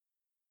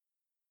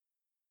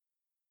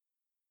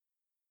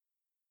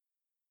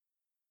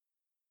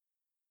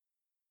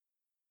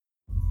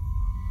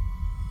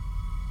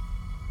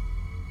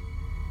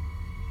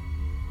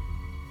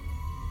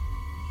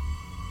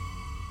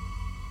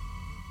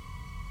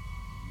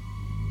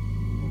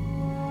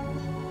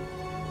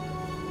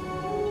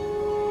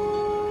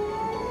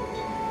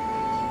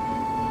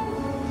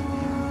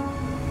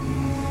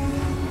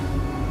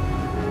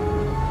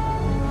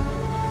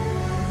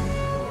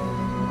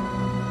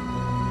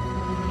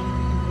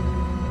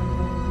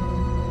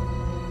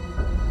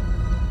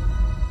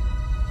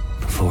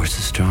Force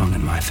is strong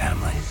in my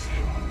family.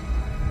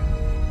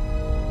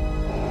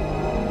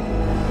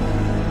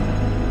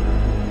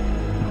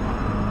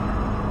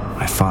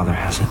 My father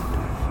has it.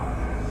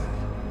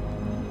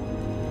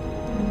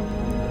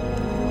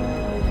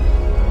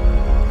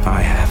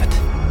 I have it.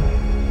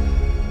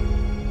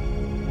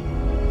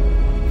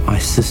 My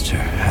sister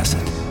has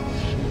it.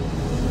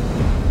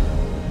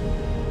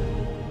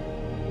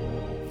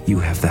 You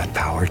have that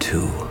power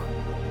too.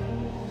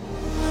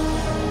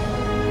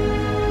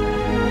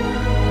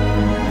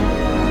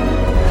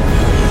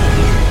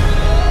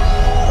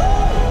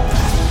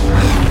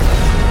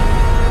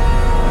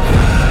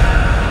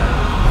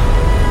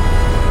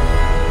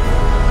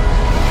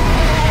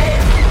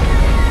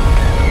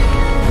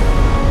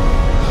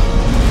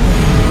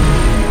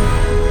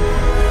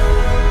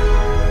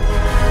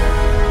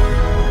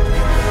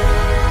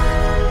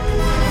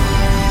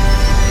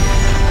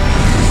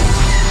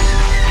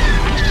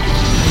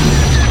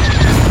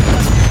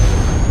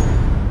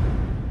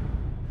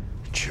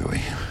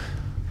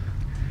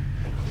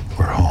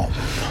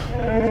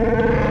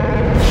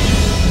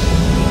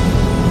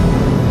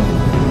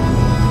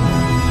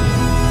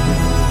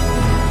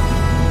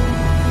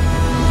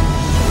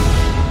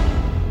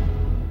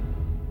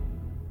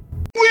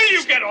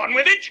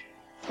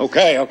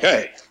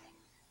 Okay.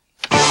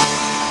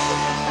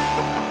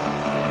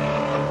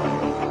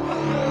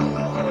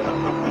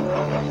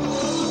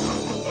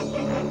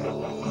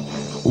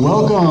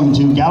 Welcome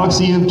to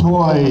Galaxy of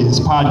Toys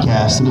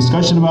podcast, a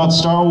discussion about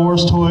Star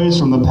Wars toys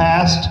from the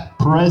past,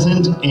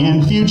 present,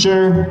 and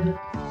future.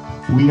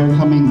 We are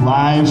coming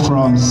live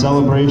from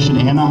Celebration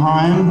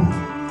Anaheim.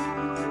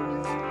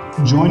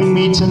 Joining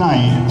me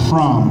tonight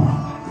from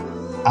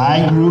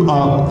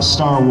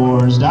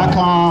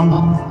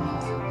iGrewUpStarWars.com,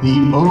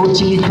 the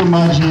OT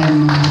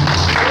curmudgeon,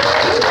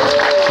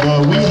 the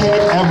we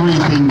hate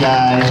everything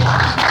guy.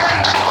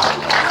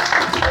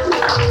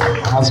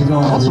 How's it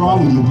going? What's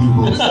wrong with you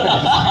people?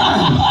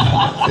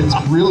 It's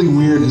really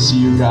weird to see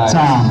you guys.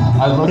 Tom.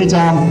 I look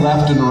Tom.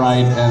 left and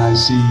right and I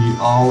see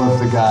all of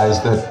the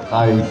guys that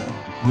I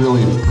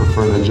really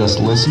prefer to just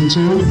listen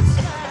to,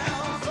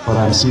 but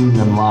I'm seeing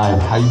them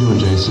live. How you doing,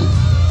 Jason?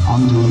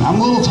 I'm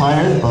a little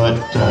tired, but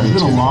it's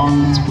been a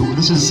long.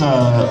 This is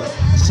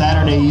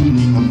Saturday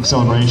evening of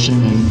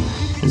Celebration, and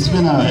it's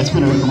been a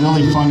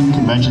really fun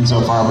convention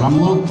so far. But I'm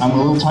a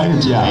little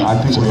tired tonight. Yeah, I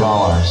think we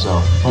all are. So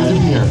good to be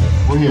here.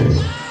 We're here.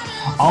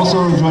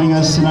 Also joining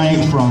us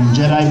tonight from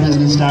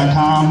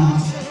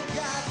JediBusiness.com,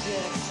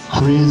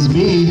 Chris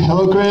B.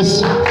 Hello,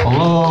 Chris.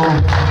 Hello.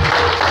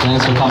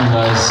 Thanks for coming,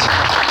 guys.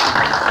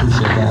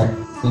 Appreciate that.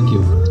 Thank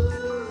you.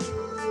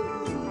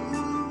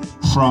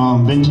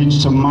 From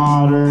vintage to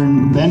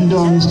modern,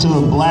 Bendums to the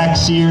Black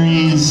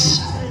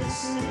Series,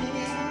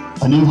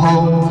 A New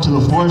Hope to the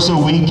Force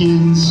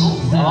Awakens.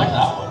 I like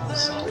that one.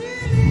 So.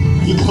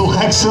 He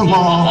collects them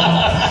all.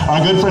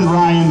 Our good friend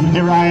Ryan.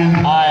 Hey, Ryan.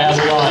 Hi, how's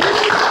it going?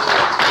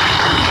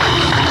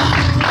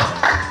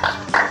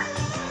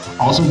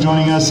 Also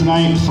joining us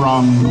tonight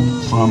from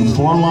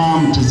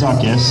Forlom to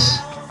Zuckus,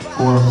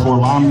 or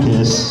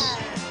Forlomkis,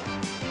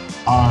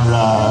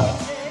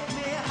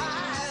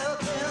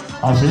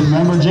 our fifth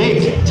member,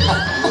 Jake.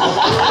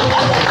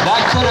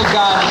 That could have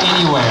gone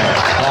anywhere.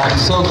 I'm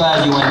so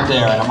glad you went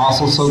there, and I'm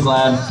also so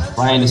glad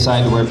Ryan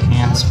decided to wear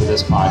pants for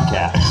this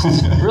podcast.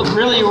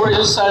 Really, you were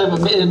decided.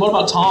 What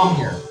about Tom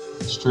here?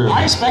 It's true.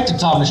 I expected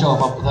Tom to show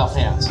up without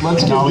pants.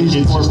 let's give these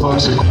poor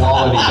folks a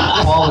quality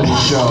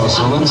show,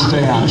 so let's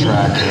stay on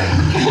track here.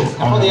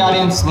 And for the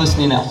audience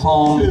listening at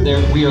home,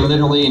 we are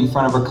literally in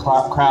front of a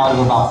crowd of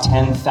about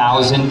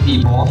 10,000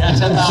 people. Yeah,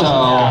 10,000.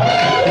 So,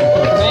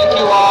 thank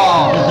you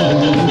all.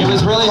 It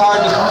was really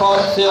hard to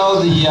fill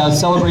the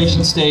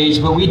celebration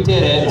stage, but we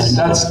did it.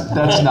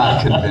 That's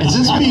not convincing. Is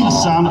this being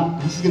This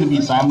is going to be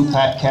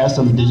simulcast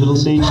on the digital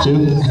stage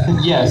too?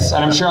 Yes,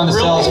 and I'm sure on the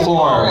sales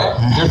floor,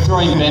 they're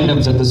throwing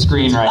Bendums at the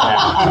screen right now.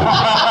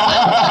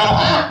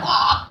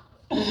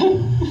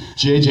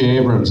 J.J.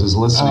 Abrams is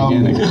listening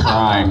in and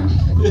crying.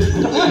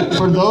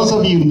 For those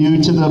of you new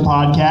to the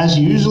podcast,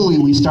 usually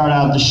we start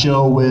out the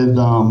show with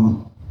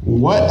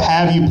what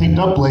have you picked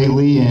up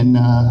lately? And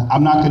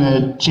I'm not going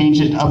to change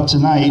it up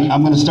tonight.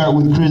 I'm going to start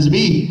with Chris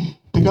B.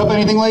 Pick up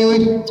anything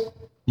lately?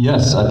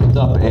 Yes, I picked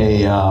up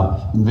a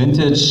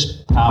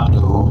vintage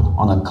Papu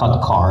on a cut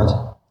card.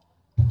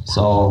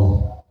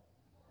 So,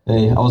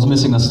 I was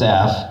missing a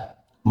staff,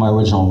 my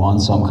original one,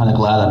 so I'm kind of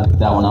glad I picked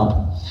that one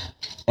up.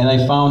 And I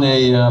found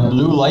a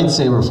blue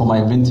lightsaber for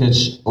my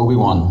vintage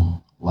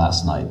Obi-Wan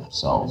last night.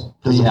 So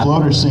Does it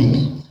float or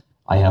sink?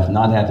 I have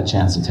not had the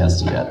chance to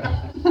test it yet.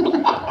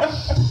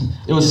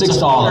 It was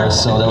 $6,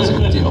 so that was a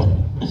good deal.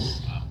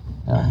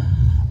 Yeah.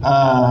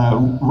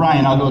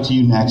 Ryan, I'll go to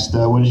you next.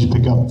 What did you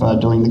pick up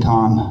during the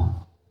con?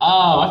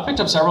 I've picked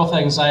up several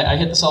things. I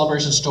hit the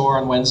Celebration store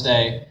on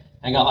Wednesday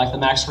and got like the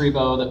Max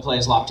Rebo that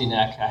plays Lopty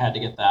Neck. I had to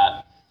get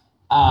that.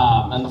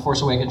 And the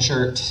Force Awakens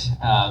shirt,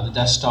 the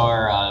Death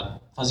Star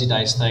fuzzy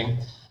dice thing.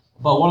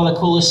 But one of the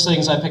coolest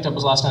things I picked up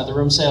was last night at the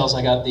room sales.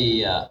 I got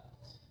the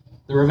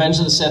Revenge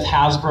of the Sith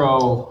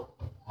Hasbro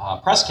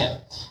press kit,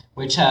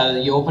 which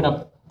you open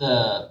up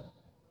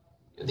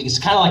it's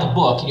kind of like a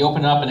book, and you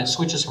open it up and it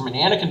switches from an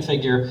Anakin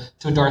figure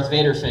to a Darth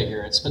Vader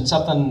figure. It's been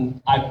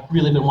something I've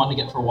really been wanting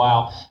to get for a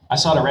while. I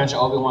saw it at Rancho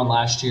Obi-Wan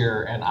last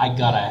year, and I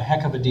got a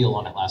heck of a deal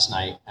on it last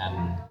night,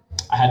 and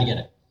I had to get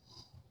it.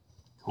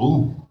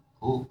 Cool.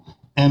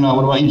 And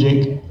what about you,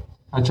 Jake?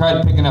 I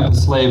tried picking up a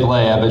slave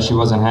Leia, but she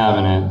wasn't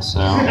having it, so.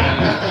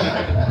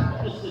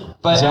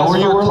 But Is that as where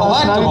you for were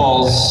last night?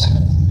 collectibles,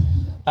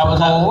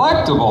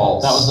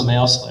 collectibles. That was the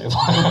male slave.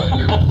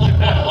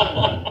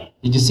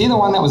 Did you see the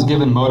one that was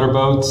given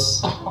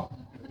motorboats?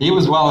 He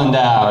was well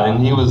endowed,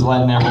 and he was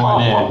letting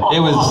everyone in. It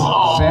was.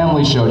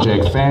 Family show,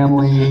 Jake.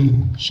 Family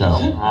show.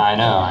 I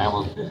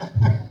know.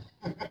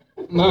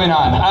 Moving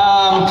on.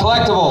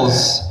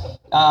 Collectibles.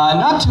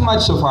 Not too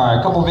much so far.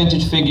 A couple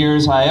vintage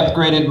figures. I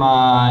upgraded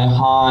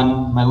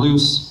my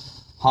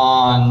loose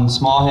Han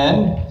small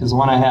head, because the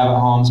one I have at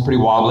home is pretty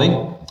wobbly.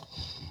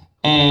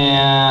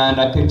 And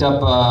I picked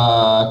up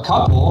a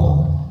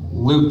couple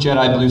Luke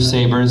Jedi Blue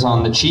Sabers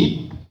on the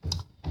cheap.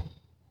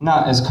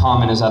 Not as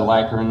common as I'd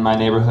like her in my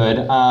neighborhood.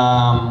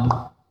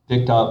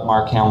 Picked up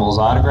Mark Hamill's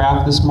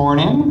autograph this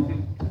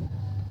morning.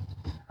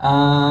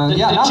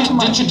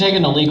 Didn't you take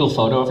an illegal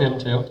photo of him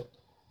too?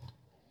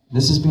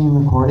 This is being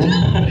recorded.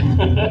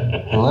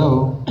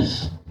 Hello.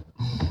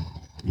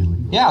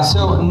 Yeah,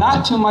 so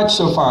not too much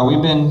so far.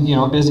 We've been,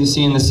 busy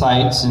seeing the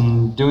sights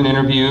and doing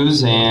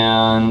interviews,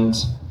 and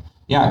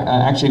we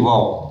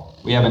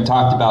haven't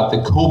talked about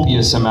the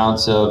copious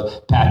amounts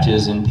of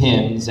patches and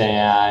pins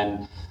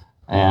and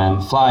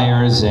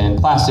flyers and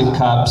plastic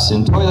cups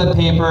and toilet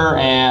paper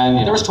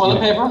and There was toilet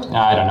paper?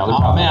 I don't know. There Oh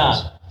probably man,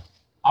 is.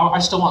 I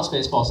still want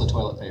Spaceballs and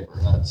toilet paper.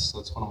 That's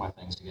one of my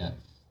things to get.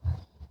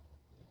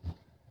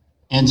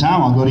 And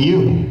Tom, I'll go to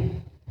you.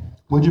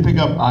 What'd you pick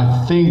up?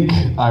 I think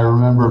I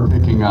remember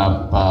picking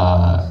up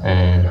but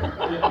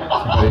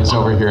he's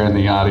over here in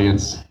the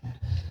audience.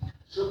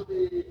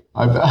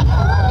 I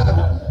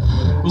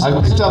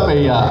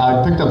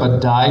picked up a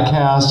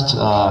die-cast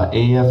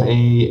AFA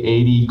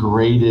 80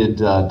 graded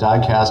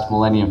die-cast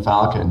Millennium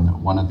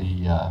Falcon, one of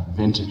the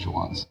vintage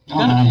ones. You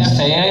got an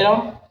AFA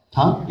item?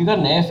 Huh? You got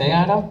an AFA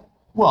item?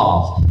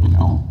 Well,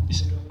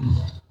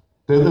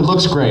 it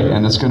looks great,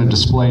 and it's going to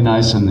display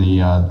nice in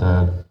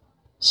the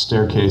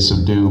staircase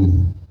of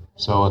doom.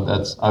 So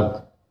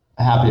I'm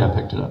happy I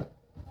picked it up.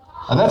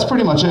 That's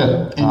pretty much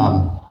it.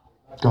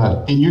 Go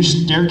ahead. And your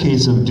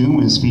staircase of doom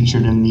is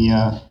featured in the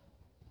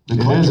It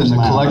is in the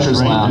collector's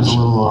right? lounge There's a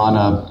little, on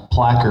a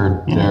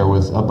placard there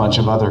with a bunch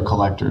of other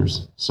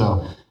collectors.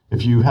 So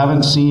if you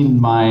haven't seen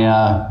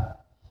my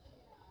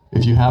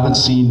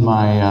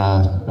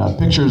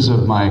pictures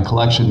of my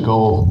collection,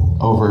 go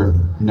over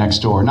next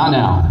door. Not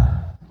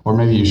now, or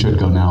maybe you should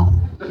go now.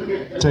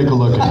 Take a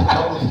look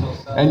at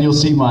it, and you'll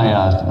see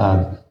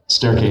my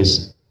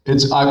staircase.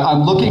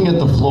 I'm looking at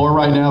the floor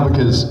right now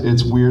because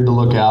it's weird to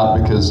look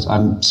out because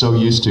I'm so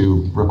used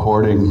to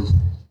recording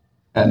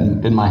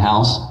in my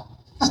house.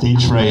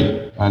 Stage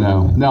fright. I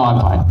know. No, I'm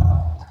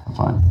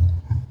fine.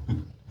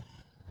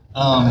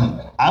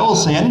 I will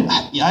say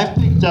I've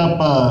picked up.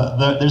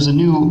 There's a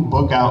new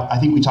book out. I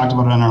think we talked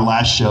about it on our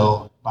last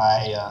show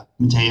by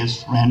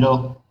Mateus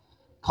Rando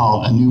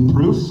called A New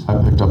Proof.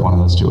 I picked up one of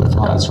those too. I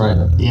forgot. That's right.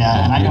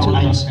 Yeah, and me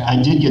too. I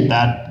did get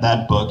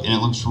that book, and it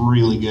looks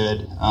really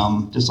good.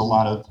 Just a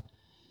lot of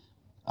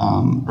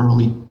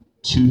early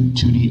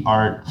 2D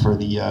art for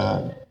the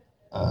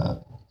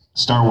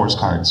Star Wars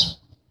cards,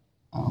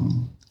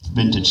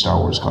 vintage Star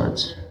Wars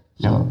cards.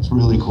 So it's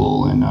really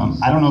cool, and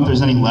I don't know if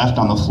there's any left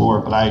on the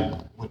floor, but I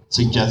would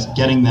suggest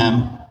getting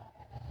them.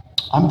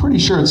 I'm pretty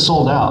sure it's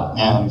sold out.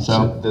 Yeah,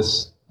 so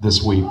this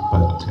week,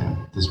 but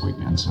this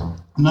weekend. So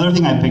Another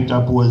thing I picked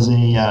up was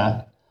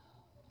a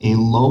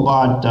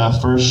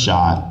Lobot first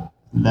shot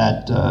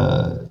that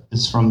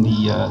is from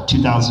the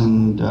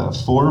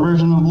 2004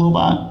 version of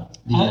Lobot.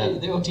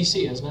 The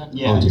OTC, isn't it?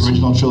 Yeah, the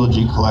original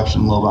trilogy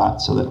collection Lobot.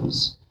 So that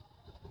was.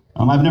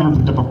 I've never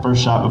picked up a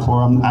first shot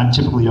before. I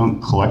typically don't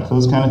collect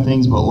those kind of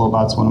things, but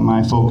Lobot's one of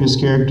my focus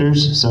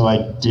characters, so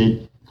I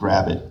did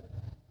grab it.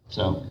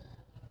 So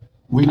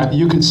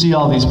you can see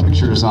all these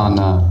pictures on.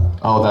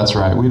 Oh, that's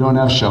right. We don't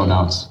have show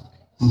notes.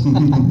 We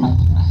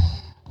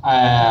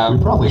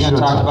probably going should to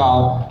talk talk.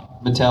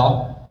 about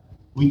Mattel.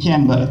 we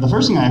can, but the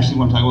first thing I actually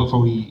want to talk about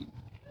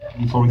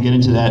before we get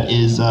into that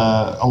is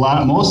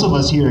most of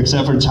us here,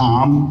 except for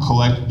Tom,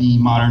 collect the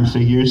modern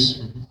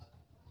figures.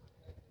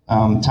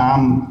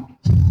 Tom,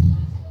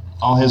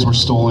 all his were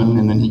stolen,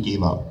 and then he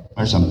gave up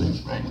or something,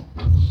 right?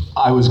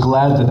 I was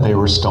glad that they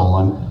were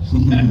stolen.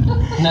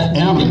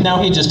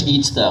 Now he just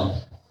eats them.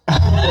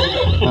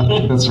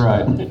 That's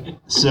right.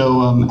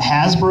 So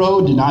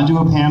Hasbro did not do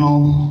a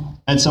panel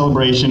at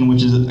Celebration,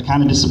 which is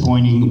kind of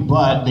disappointing,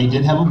 but they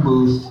did have a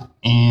booth,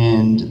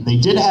 and they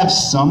did have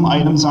some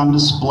items on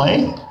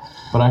display.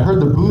 But I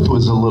heard the booth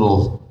was a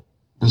little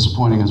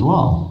disappointing as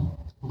well.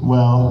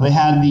 Well, they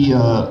had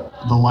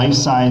the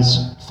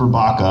life-size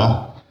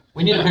Furbaka,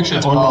 We need a picture.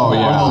 or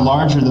the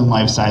larger than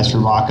life-size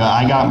Furbaka.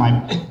 I got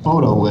my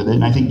photo with it,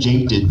 and I think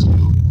Jake did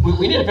too.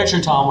 We need a picture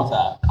of Tom with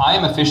that. I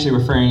am officially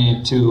referring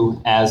it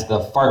to as the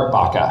fart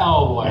baka.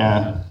 Oh boy.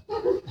 Yeah.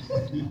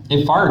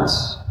 It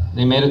farts.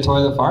 They made a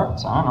toy that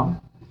farts. I don't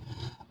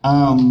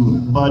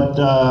know.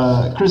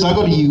 But Chris, I'll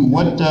go to you.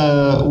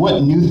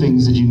 What new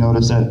things did you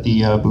notice at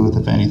the booth,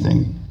 if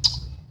anything?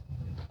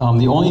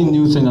 The only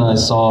new thing that I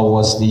saw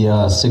was the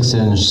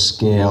 6-inch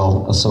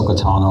scale Ahsoka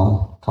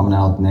Tano coming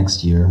out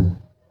next year.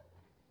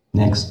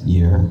 They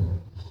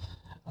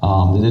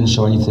didn't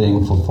show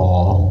anything for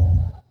fall.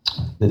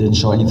 They didn't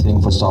show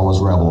anything for Star Wars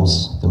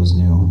Rebels that was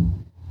new.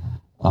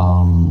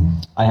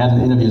 I had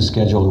an interview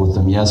scheduled with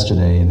them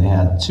yesterday, and they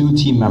had 2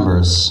 team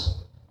members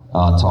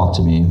talk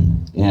to me.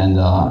 And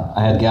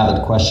I had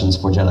gathered questions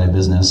for Jedi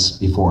Business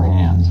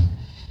beforehand.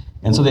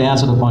 And so they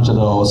answered a bunch of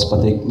those,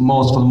 but for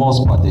the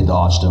most part, they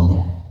dodged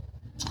them.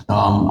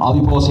 I'll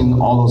be posting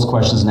all those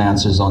questions and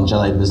answers on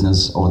Jedi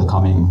Business over the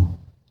coming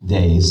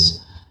days.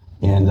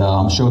 And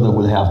I'm sure that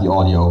we'll have the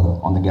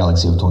audio on the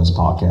Galaxy of Toys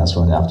podcast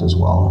right after as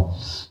well.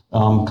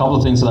 A couple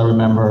of things that I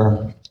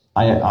remember.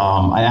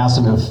 I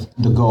asked them if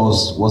the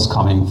Ghost was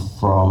coming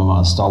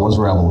from Star Wars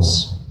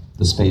Rebels,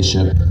 the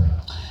spaceship.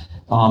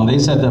 They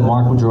said that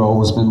Mark Boudreau,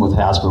 who's been with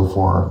Hasbro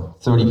for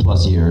 30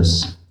 plus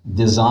years,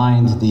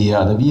 designed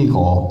the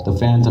vehicle, the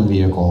Phantom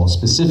vehicle,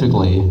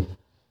 specifically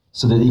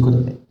so that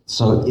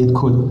it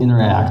could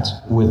interact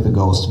with the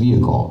Ghost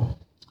vehicle.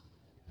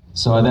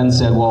 So I then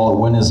said, well,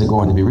 when is it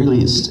going to be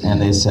released?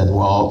 And they said,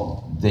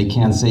 well, they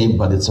can't say,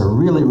 but it's a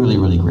really, really,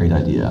 really great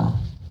idea.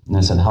 And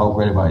I said, how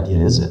great of an idea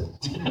is it?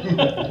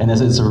 And they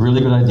said, it's a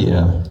really good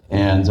idea.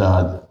 And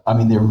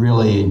they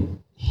really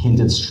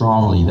hinted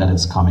strongly that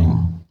it's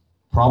coming.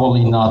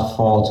 Probably not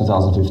fall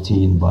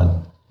 2015, but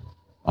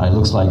it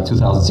looks like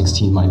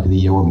 2016 might be the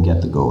year when we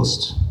get the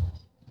Ghost.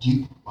 Do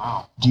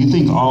you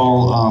think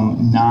all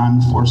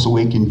non-Force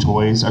Awakens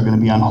toys are going to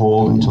be on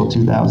hold until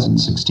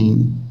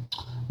 2016?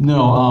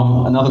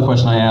 No. Another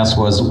question I asked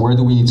was, where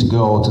do we need to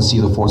go to see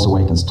the Force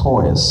Awakens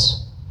toys?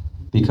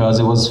 Because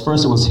it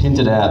was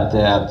hinted at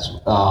that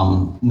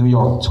New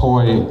York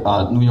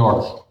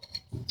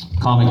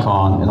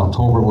Comic-Con in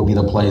October would be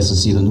the place to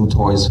see the new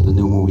toys for the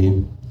new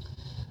movie.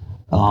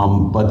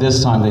 But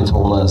this time they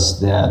told us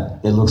that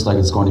it looks like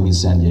it's going to be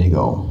San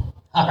Diego.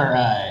 All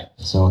right.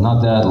 So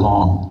not that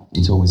long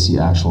until we see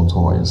actual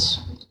toys.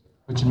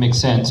 Which would make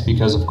sense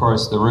because, of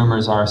course, the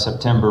rumors are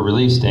September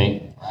release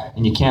date,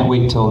 and you can't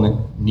wait till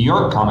New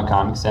York Comic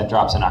Con because that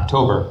drops in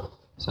October.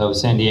 So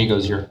San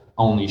Diego's your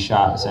only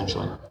shot,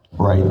 essentially.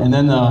 Right, and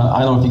then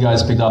I don't know if you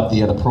guys picked up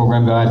the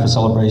program guide for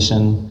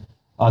Celebration.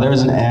 There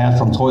is an ad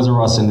from Toys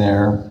R Us in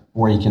there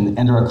where you can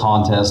enter a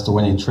contest to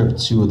win a trip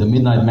to the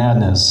Midnight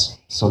Madness.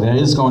 So there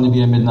is going to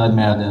be a Midnight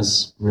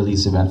Madness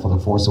release event for the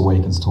Force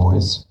Awakens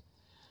toys.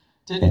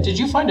 Did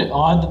you find it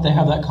odd that they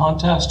have that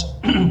contest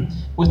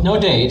with no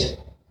date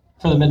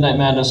for the Midnight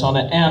Madness on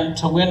it, and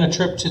to win a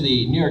trip to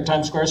the New York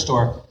Times Square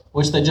store,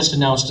 which they just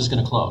announced is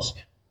going to close?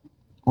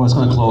 Well, it's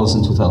going to close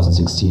in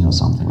 2016 or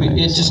something, right?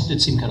 It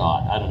seemed kind of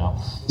odd. I don't know.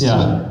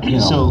 Yeah.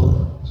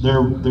 So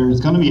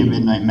there's going to be a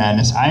Midnight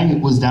Madness. I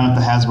was down at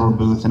the Hasbro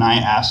booth and I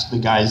asked the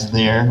guys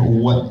there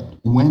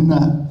when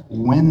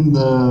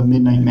the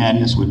Midnight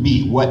Madness would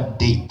be, what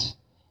date,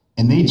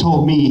 and they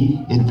told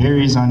me it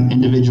varies on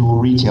individual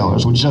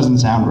retailers, which doesn't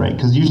sound right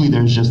because usually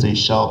there's just a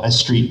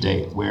street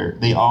date where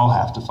they all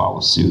have to follow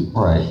suit.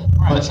 Right.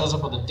 Right. It shows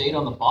up with a date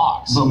on the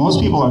box. But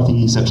most people are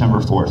thinking September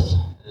 4th.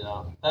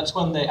 That's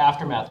when the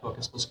Aftermath book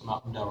is supposed to come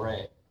out from Del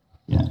Rey.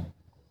 Yeah.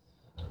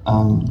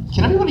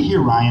 Can everybody hear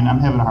Ryan? I'm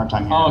having a hard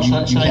time hearing. Oh,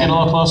 should I get a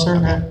little closer?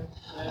 Okay.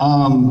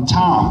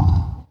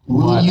 Tom,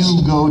 will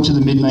you go to the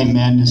Midnight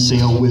Madness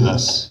sale with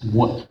us?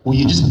 What? Will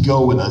you just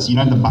go with us? You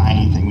don't have to buy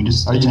anything. We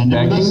just Are you attend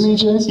it with begging us. me,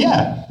 Jason?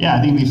 Yeah, I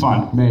think it'd be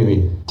fun.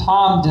 Maybe.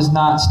 Tom does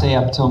not stay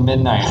up till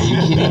midnight. Are you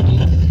kidding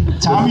me?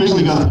 Tom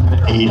usually goes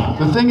at 8.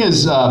 The thing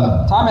is,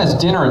 Tom has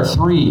dinner at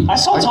 3. I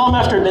saw Tom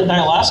after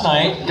midnight last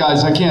night.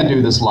 guys, I can't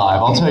do this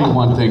live. I'll tell you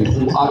one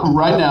thing.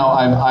 Right now,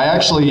 I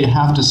actually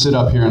have to sit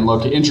up here and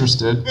look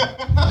interested.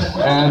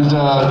 And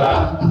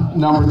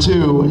number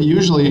 2,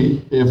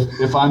 usually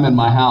if I'm in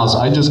my house,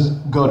 I just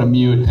go to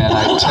mute and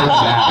I take a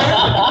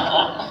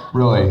nap.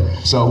 Really.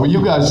 So when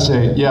you guys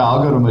say, yeah,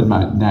 I'll go to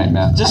Midnight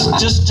Madness.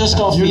 Just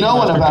don't. You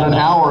know, in about an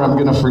hour, I'm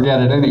going to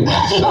forget it anyway,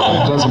 so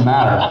it doesn't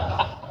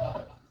matter.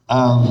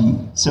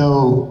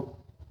 So,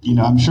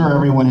 I'm sure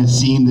everyone has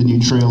seen the new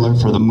trailer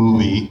for the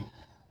movie.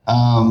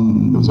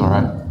 It was all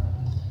right.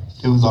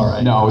 It was all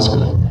right. No, it was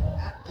good.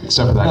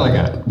 Except for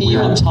that.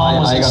 Even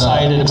Tom was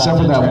excited about Except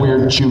for that trailer.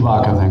 weird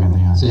Chewbacca thing in the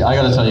end. See, I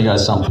got to tell you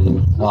guys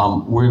something.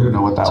 Know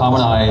what that Tom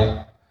was. and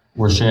I,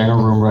 we're sharing a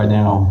room right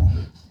now.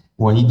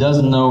 What he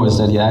doesn't know is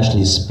that he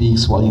actually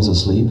speaks while he's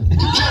asleep.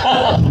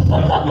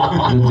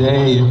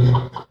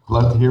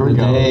 Here we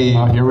go.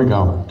 Here we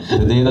go.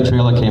 The day the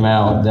trailer came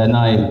out, that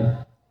night,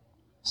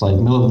 it's like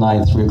middle of the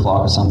night, 3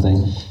 o'clock or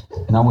something,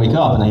 and I wake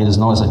up and I hear this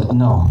noise like,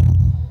 no,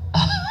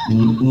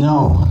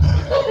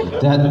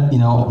 that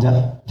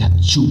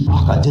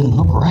Chewbacca didn't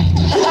look right.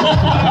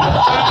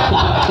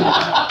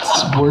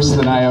 worse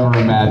than I ever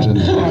imagined.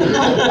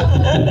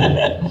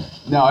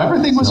 No,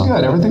 everything was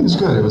good. Everything was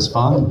good. It was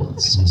fun.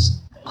 It's just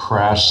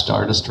crash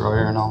Star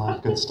Destroyer and all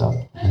that good stuff.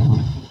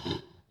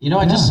 You know,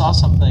 I just saw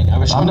something.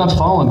 I'm not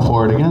falling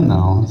for it again,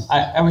 though.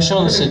 I was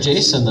showing this to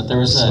Jason that there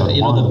was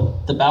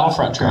Episode the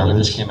Battlefront trailer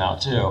Garbage. just came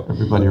out too.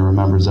 Everybody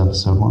remembers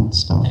episode 1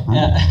 stuff, right?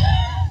 Yeah.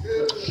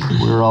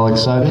 We were all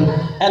excited.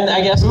 And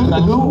I guess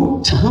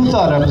Who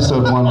thought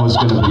episode 1 was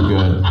going to be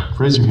good?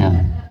 Raise your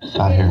hand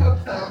out here.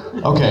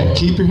 Okay,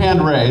 keep your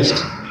hand raised.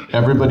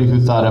 Everybody who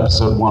thought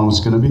episode 1 was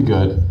going to be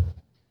good.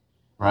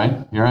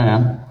 Right? Here I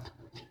am.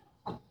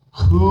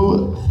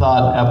 Who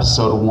thought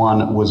episode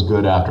 1 was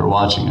good after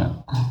watching it?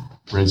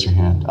 Raise your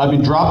hand. I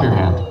mean, drop your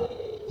hand.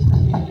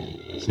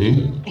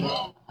 See?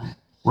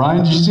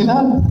 Ryan, did you see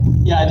that?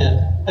 Yeah, I did.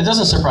 It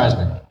doesn't surprise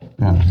me.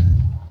 Yeah.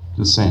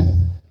 Just saying.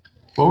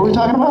 What were we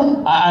talking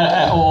about?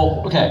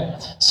 Well, okay.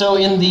 So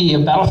in the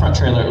Battlefront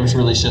trailer, it was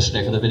released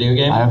yesterday for the video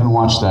game. I haven't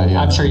watched that yet.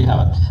 I'm sure you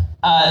haven't.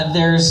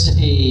 There's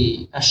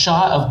a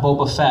shot of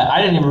Boba Fett.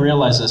 I didn't even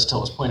realize this till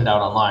it was pointed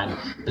out online.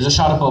 There's a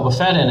shot of Boba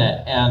Fett in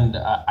it, and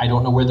I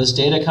don't know where this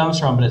data comes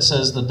from, but it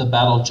says that the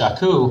Battle of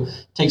Jakku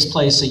takes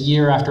place a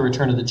year after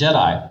Return of the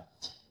Jedi.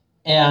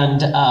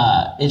 And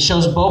it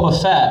shows Boba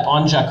Fett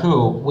on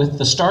Jakku with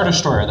the Star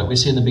Destroyer that we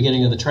see in the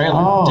beginning of the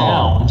trailer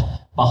downed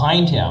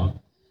behind him.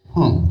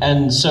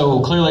 And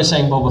so clearly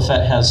saying Boba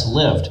Fett has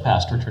lived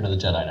past Return of the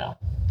Jedi now.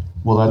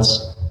 Well,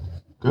 that's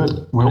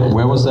good.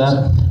 Where was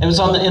that? It was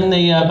in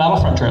the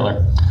Battlefront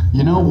trailer.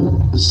 You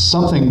know,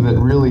 something that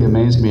really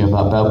amazed me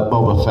about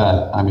Boba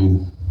Fett, I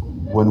mean,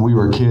 when we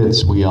were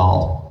kids,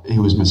 he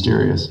was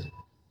mysterious,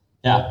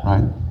 Yeah.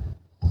 right?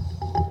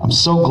 I'm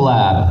so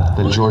glad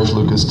that George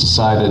Lucas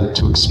decided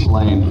to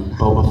explain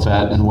Boba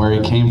Fett and where he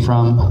came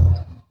from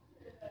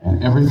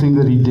and everything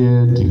that he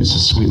did. He was a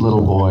sweet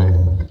little boy.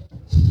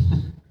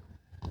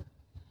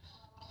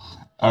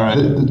 All right,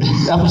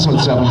 episode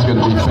 7 is going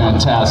to be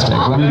fantastic.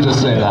 Let me just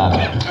say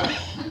that.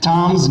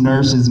 Tom's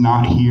nurse is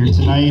not here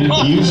tonight.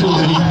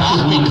 Usually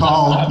we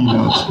call,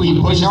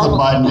 he pushes the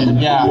button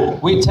and Yeah,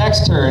 we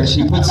text her and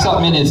she puts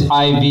something in his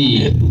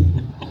IV.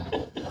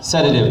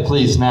 Sedative,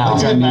 please, now.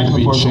 It's going to need to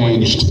be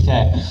changed.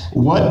 Okay.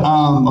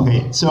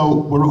 okay,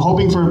 so we're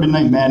hoping for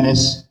Midnight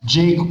Madness.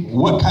 Jake,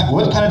 what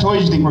kind of toys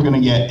do you think we're going to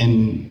get?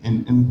 And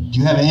do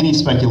you have any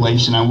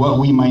speculation on what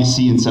we might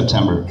see in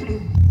September?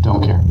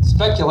 Don't care.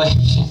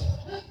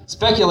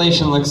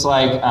 Speculation looks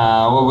like,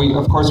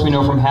 of course we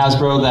know from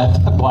Hasbro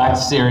that the Black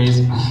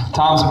Series,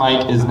 Tom's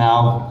mic is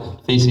now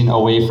facing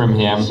away from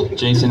him.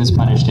 Jason has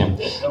punished him.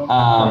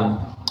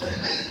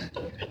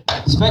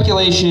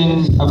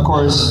 Speculation, of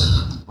course,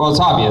 well, it's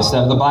obvious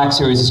that the Black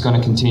Series is going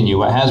to continue.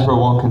 Hasbro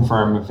won't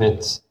confirm if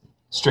it's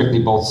strictly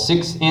both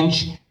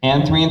 6-inch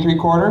and 3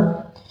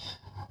 3/4.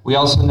 We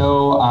also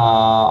know,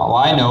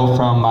 I know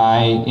from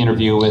my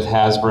interview with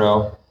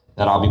Hasbro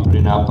that I'll be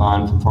putting up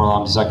on from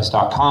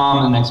ForlonDezuckis.com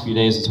in the next few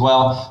days as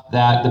well,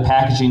 that the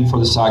packaging for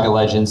the Saga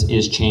Legends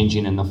is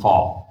changing in the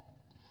fall.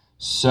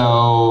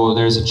 So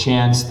there's a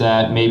chance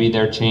that maybe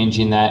they're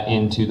changing that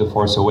into the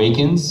Force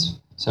Awakens.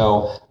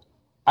 So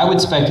I would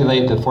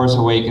speculate that Force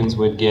Awakens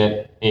would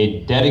get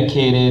a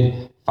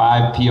dedicated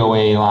 5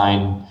 POA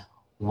line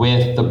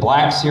with the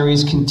Black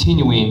Series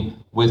continuing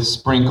with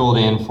sprinkled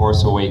in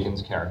Force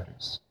Awakens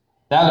characters.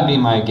 That would be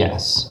my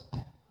guess.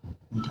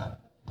 Okay.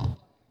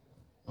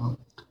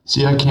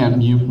 See, I can't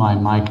mute my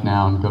mic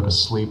now and go to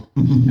sleep.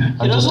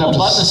 I There's a little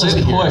button that says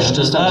push.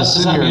 Does that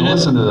here and mute it?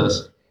 listen to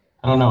this.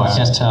 I don't know. I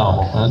can't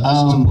tell. This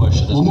is a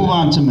push. We'll move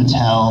on to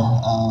Mattel.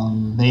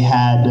 They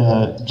had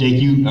Jake.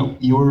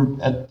 You were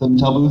at the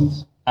Mattel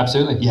booth.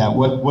 Absolutely. Yeah.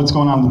 What's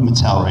going on with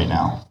Mattel right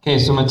now? Okay,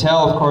 so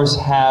Mattel, of course,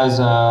 has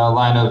a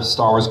line of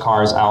Star Wars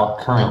cars out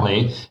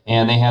currently,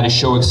 and they had a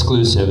show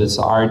exclusive. It's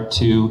the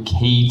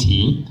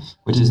R2KT,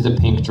 which is the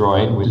pink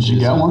droid. Did you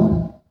get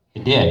one?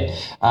 It did.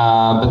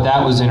 But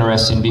that was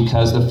interesting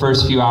because the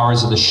first few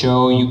hours of the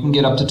show, you can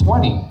get up to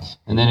 20.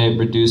 And then it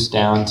reduced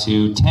down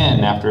to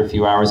 10 after a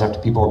few hours, after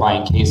people were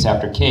buying case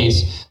after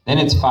case. Then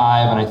it's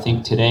 5, and I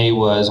think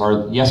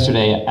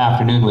yesterday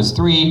afternoon was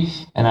 3,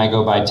 and I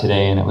go by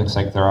today, and it looks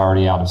like they're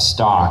already out of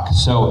stock.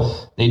 So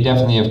they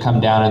definitely have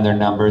come down in their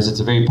numbers. It's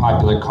a very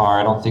popular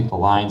car. I don't think the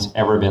line's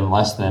ever been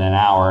less than an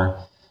hour.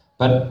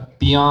 But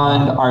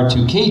beyond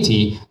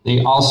R2KT,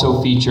 they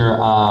also feature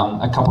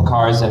a couple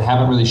cars that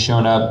haven't really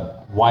shown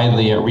up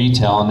widely at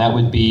retail, and that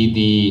would be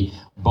the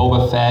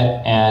Boba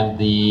Fett and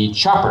the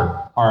Chopper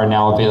are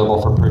now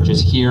available for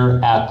purchase here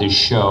at the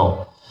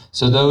show.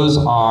 So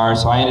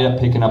I ended up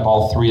picking up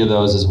all 3 of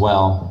those as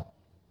well.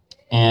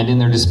 And in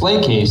their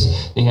display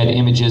case, they had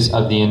images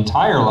of the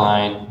entire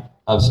line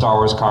of Star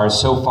Wars cars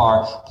so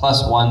far,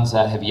 plus ones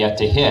that have yet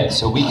to hit.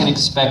 So we can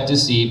expect to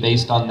see,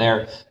 based on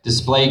their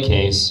display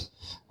case,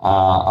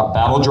 a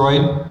battle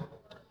droid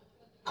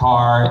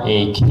car,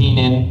 a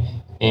Kanan,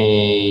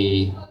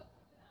 a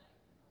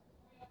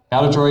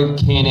battle droid,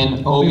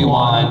 Kanan,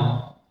 Obi-Wan,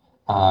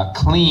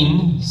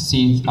 clean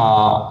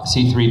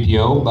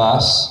C-3PO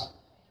bus,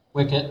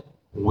 Wicket.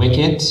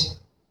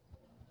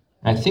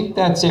 I think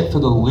that's it for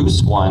the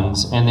loose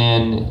ones. And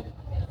then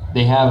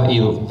they have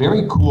a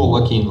very cool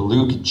looking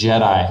Luke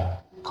Jedi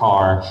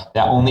car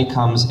that only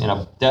comes in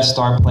a Death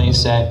Star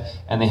playset,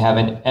 and they have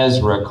an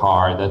Ezra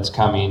car that's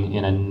coming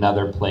in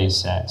another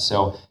playset.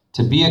 So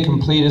to be a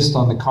completist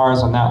on the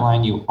cars on that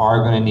line, you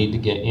are going to need to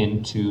get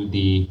into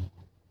the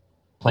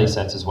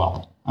playsets as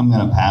well. I'm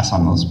going to pass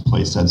on those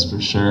play sets for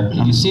sure.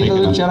 Did you see the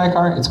Luke Jedi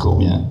car? It's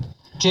cool. Yeah.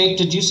 Jake,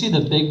 did you see the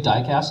big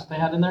diecast that they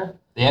had in there?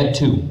 They had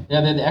 2.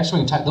 Yeah, the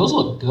X-Wing type. Those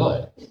look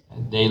good.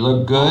 They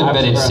look good, I was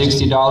but at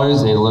impressed.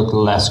 $60, they look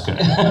less good.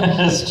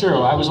 That's true.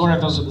 I was wondering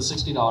if those are the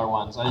 $60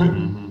 ones.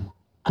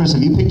 Chris,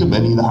 have you picked up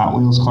any of the Hot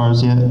Wheels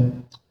cars yet?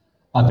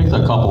 I picked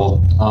a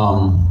couple.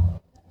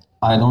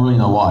 I don't really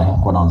know why,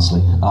 quite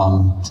honestly.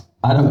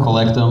 I don't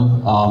collect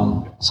them.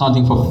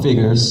 Something for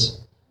figures.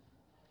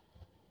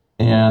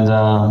 And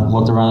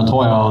looked around the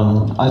toy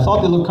aisle, and I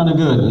thought they looked kind of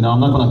good. I'm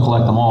not going to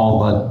collect them all,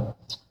 but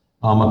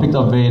I picked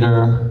up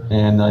Vader,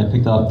 and I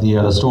picked up the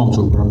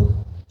Stormtrooper.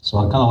 So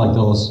I kind of like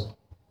those.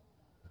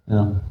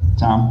 Yeah.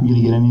 Tom, you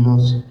gonna get any of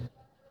those?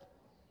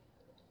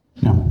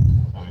 No.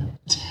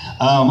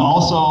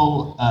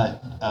 Also,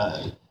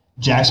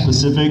 Jack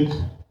Pacific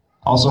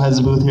also has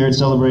a booth here at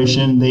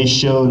Celebration. They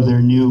showed their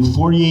new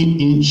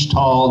 48-inch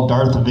tall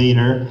Darth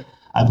Vader.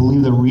 I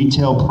believe the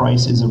retail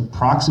price is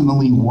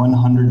approximately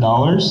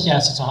 $100.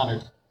 Yes, it's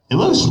 100. It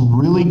looks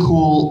really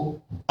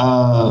cool.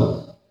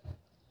 I'm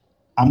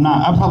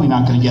probably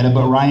not going to get it,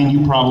 but Ryan,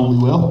 you probably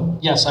will.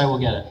 Yes, I will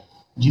get it.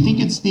 Do you think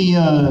it's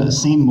the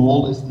same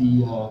mold as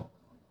the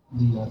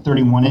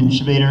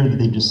 31-inch Vader that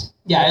they just?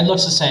 Yeah, it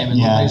looks the same. It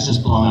looks like it's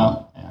just blown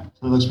up. Yeah,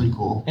 so it looks pretty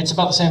cool. It's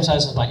about the same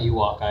size as my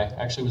Ewok. I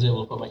actually was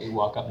able to put my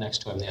Ewok up next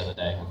to him the other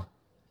day.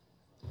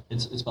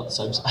 It's about the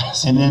same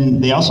size. And then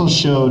they also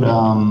showed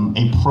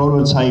a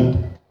prototype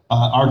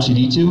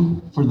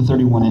R2D2 for the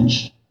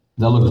 31-inch.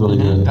 That looked really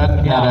good.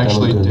 That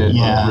actually looked good. did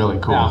Yeah. look really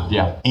cool. Yeah.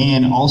 Yeah.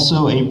 And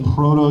also a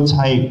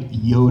prototype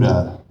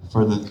Yoda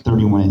for the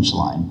 31-inch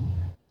line.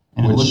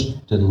 And Which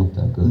didn't look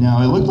that good.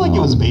 it looked like it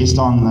was based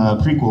on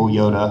the prequel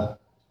Yoda,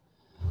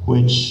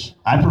 which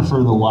I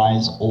prefer the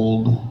wise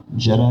old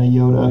Jedi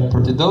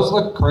Yoda. Did those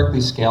look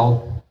correctly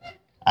scaled?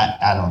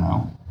 I don't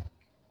know.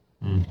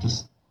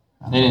 Just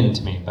They didn't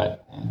to me,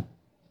 but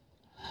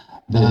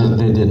They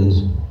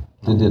didn't.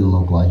 They didn't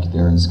look like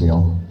they're in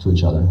scale to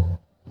each other.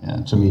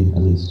 yeah. To me,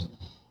 at least.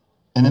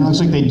 And then it looks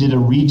like they did a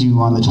redo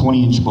on the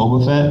 20-inch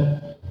Boba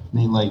Fett.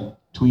 They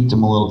tweaked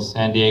him a little.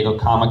 San Diego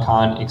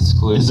Comic-Con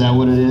exclusive. Is that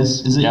what it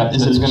is? Is it? Yep,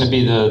 Is it's it going to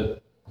be the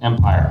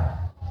Empire.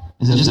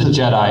 Is it just the the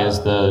Jedi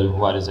is the,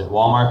 what is it?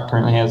 Walmart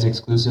currently has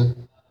exclusive.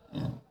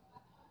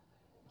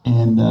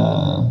 And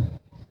I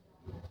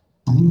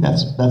think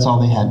that's all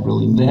they had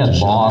really. They had to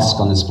show Bosk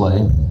there. on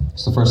display.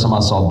 It's the first time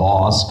I saw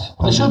Bosk.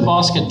 They showed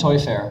Bosk at Toy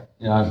Fair.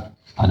 Yeah,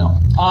 I know.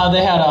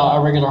 They had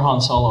a regular Han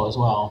Solo as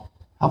well.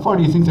 How far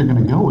do you think they're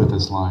going to go with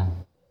this line?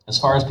 As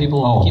far as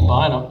people keep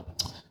buying them.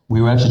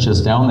 We were actually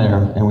just down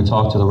there, and we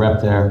talked to the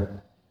rep there.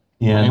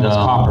 And It was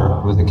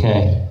Copper with a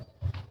K.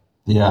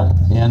 Yeah,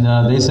 and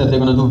they said they're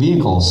going to do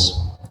vehicles.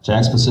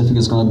 Jack Pacific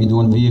is going to be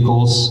doing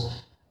vehicles.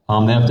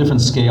 They have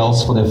different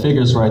scales for their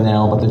figures right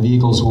now, but the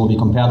vehicles will be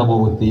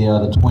compatible with the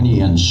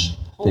 20-inch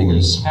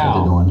figures that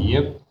they're doing.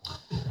 Yep.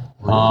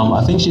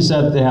 I think she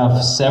said they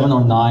have 7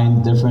 or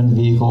 9 different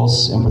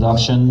vehicles in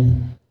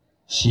production.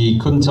 She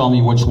couldn't tell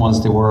me which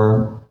ones they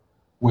were,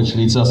 which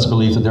leads us to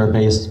believe that they're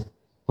based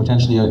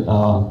potentially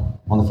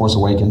on The Force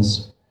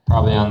Awakens.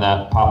 Probably on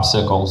that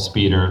popsicle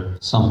speeder.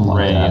 Something like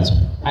Ray. that.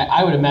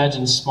 I would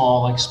imagine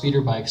small, like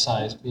speeder bike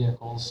sized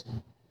vehicles.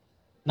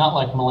 Not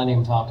like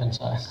Millennium Falcon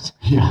sized.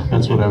 Yeah,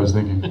 that's what I was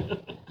thinking.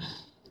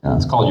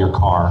 It's called your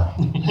car.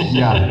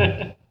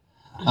 Yeah.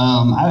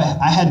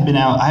 I have been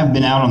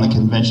out on the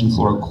convention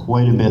floor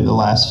quite a bit the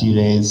last few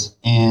days,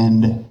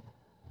 and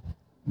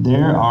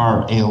there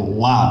are a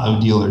lot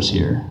of dealers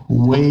here,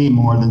 way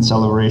more than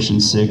Celebration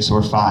 6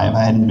 or 5.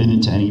 I hadn't been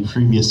into any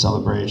previous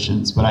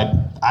celebrations, but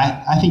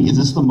I think, is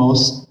this the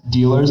most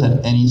dealers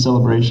at any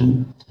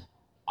celebration?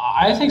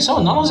 I think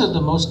so. Not only is it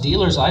the most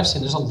dealers I've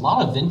seen, there's a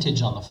lot of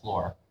vintage on the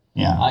floor.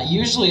 Yeah.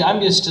 Usually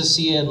I'm used to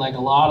seeing like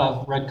a lot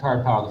of Red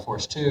Card Power of the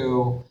Force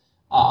 2,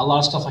 a lot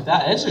of stuff like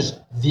that. It's just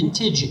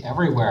vintage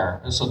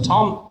everywhere. So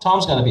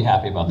Tom's got to be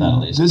happy about that at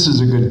least. This is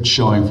a good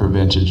showing for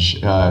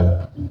vintage.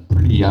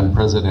 Pretty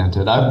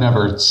unprecedented. I've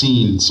never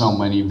seen so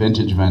many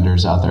vintage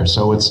vendors out there,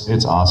 so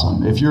it's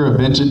awesome. If you're a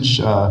vintage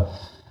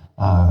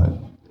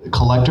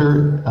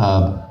collector,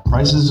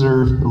 prices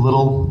are a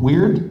little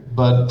weird,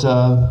 but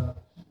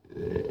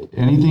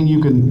anything you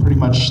can pretty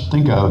much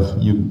think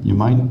of, you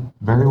might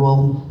very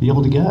well be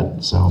able to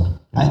get. So,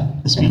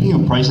 Speaking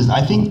of prices,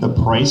 I think the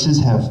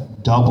prices have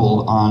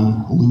doubled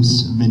on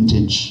loose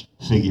vintage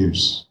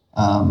figures.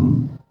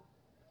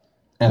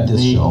 At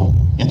this show.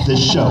 At this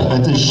show.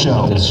 At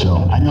this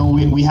show. I know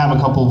we have a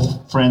couple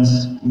of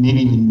friends,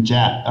 maybe even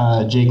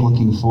Jake,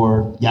 looking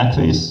for Yak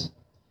Face.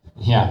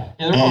 Yeah.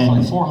 Yeah, they're both And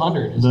like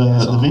 400.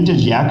 The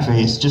vintage Yak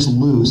Face, just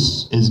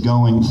loose, is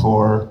going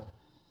for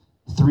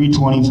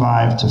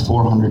 $325 to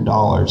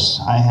 $400.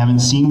 I haven't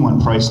seen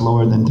one priced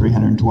lower than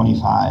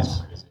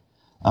 $325.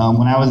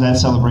 When I was at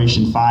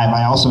Celebration 5,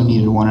 I also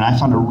needed one, and I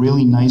found a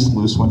really nice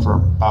loose one for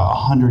about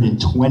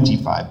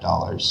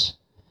 $125.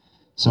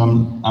 So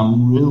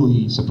I'm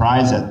really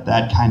surprised at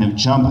that kind of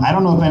jump. I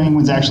don't know if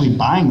anyone's actually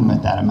buying them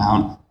at that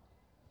amount.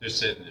 They're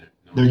sitting there.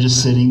 They're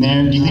just sitting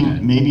there. Do you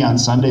think maybe on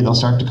Sunday they'll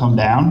start to come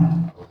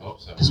down? I would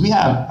hope so. Because we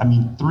have,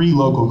 3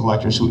 local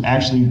collectors who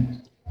actually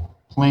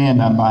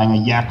planned on buying a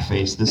yak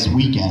face this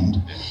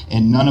weekend,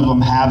 and none of them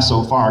have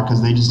so far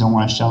because they just don't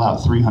want to shell out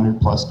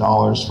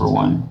 $300+ for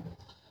one.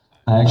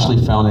 I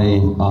actually found a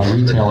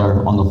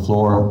retailer on the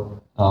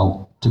floor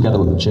together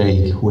with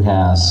Jake who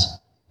has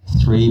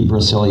 3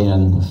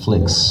 Brazilian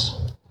flicks.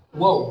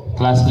 Whoa.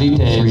 3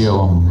 Glaslites.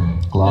 of them.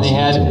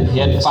 And he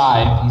had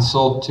 5. He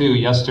sold 2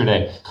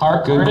 yesterday.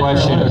 Good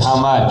question. How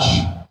much?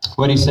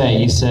 What did he say?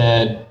 He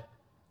said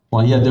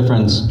Well, he had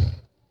different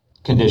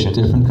condition.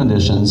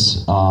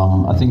 conditions.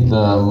 I think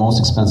the most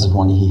expensive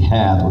one he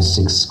had was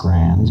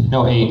 $6,000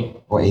 No, 8.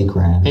 or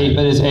 $8,000. 8,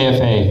 but it's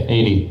AFA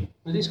 80.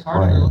 Were these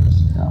cards Right.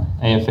 loose? Yeah.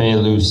 AFA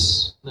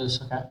loose. Loose,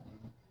 okay.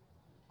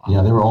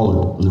 Yeah, they were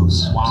all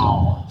loose.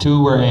 Wow.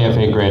 2 were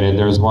AFA graded.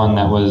 There was one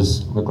that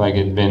looked like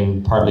it had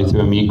been partly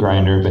through a meat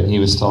grinder, but he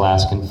was still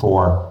asking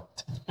 4.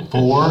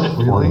 4?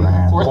 Really?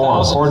 $4,000.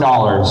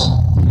 $4.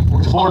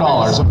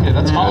 $4. Okay,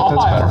 that's good. I'll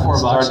That's buy it better. for $4.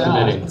 Start the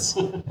yeah. bidding.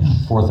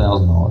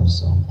 $4,000.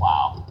 So.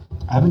 Wow.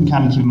 I've been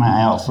kind of keeping my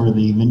eye out for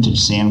the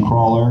vintage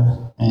sandcrawler,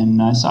 and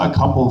I saw a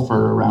couple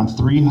for around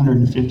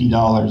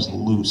 $350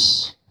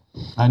 loose.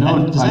 I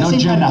know. Does I that know seem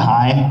Jim. kind of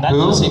high? That Who?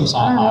 does seem I so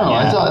don't know.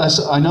 high. Yeah.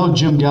 I know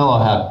Jim Gallo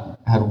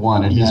had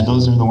one, and Yeah, he's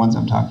those are the ones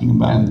I'm talking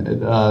about. and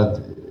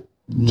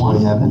Joy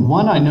Heaven.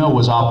 one I know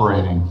was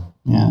operating.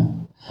 Yeah.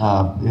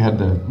 It had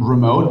the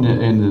remote,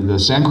 and the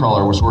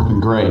sandcrawler was working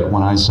great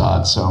when I saw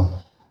it. So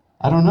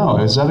I don't know.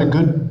 Is that a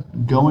good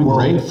going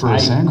rate for a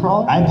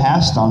sandcrawler? I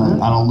passed on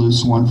a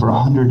loose one for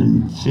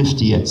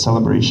 $150 at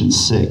Celebration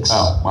 6.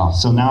 Oh, wow.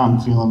 So now I'm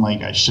feeling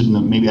like I shouldn't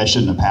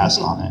have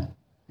passed on it.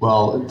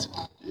 Well,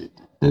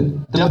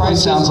 it definitely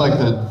sounds like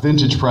the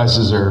vintage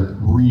prices are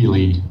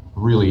really,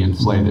 really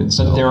inflated.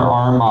 So But there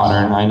are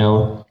modern, I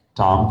know,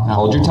 Tom,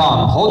 hold your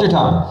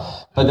tongue.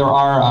 But there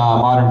are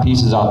modern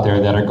pieces out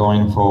there that are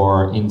going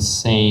for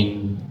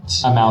insane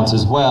amounts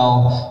as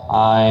well.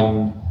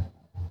 I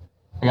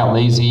got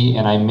lazy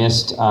and I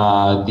missed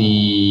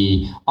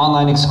the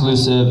online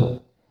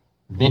exclusive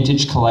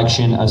vintage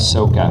collection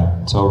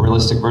Ahsoka. So a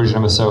realistic version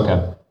of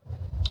Ahsoka.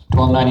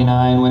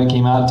 $12.99 when it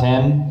came out,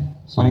 $10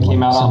 when it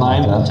came out Something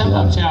like online. that,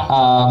 $10, yeah. yeah.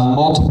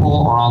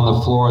 Multiple are on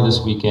the floor this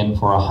weekend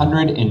for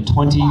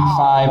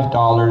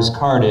 $125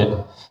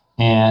 carded,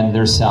 and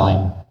they're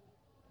selling.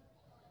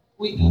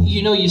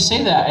 You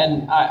say that,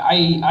 and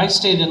I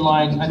stayed in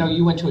line. I know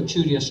you went to it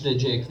too yesterday,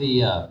 Jake.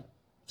 The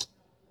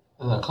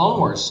Clone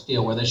Wars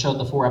deal where they showed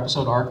the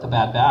 4-episode arc, The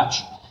Bad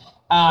Batch.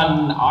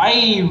 And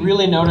I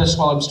really noticed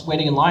while I was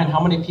waiting in line how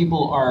many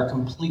people are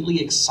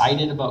completely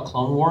excited about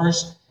Clone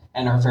Wars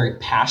and are very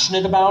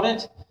passionate about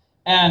it.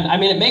 And I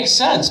mean, it makes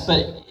sense,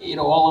 but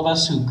all of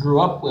us who grew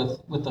up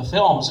with the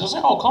films, it was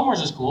like, oh, Clone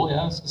Wars is cool,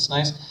 yeah, it's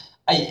nice.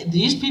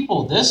 These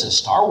people, this is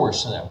Star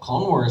Wars to them,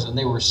 Clone Wars, and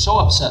they were so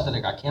upset that it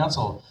got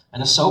canceled.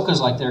 And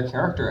Ahsoka's like their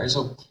character.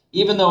 So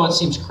even though it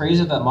seems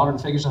crazy that Modern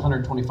Figure's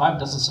 125, it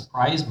doesn't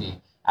surprise me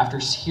after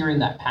hearing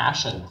that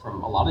passion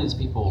from a lot of these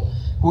people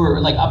who were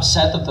like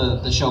upset that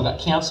the show got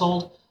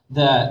canceled,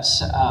 that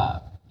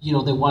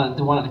they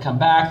wanted to come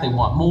back, they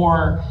want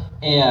more,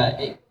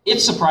 and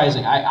it's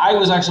surprising. I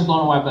was actually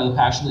blown away by the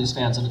passion of these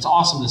fans, and it's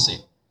awesome to see.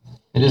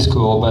 It is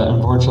cool, but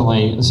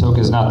unfortunately, Ahsoka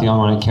is not the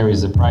only one that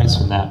carries the price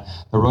from that.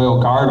 The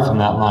Royal Guard from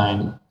that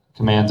line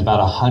commands about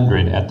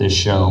 $100 at this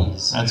show.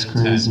 That's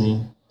crazy.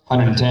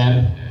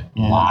 110.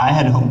 Yeah, Wow. I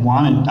have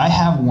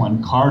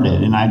one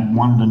carded, and I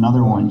wanted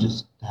another one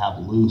just to have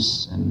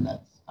loose, and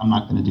I'm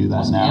not going to do that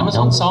Wasn't now.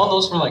 Amazon selling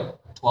those for like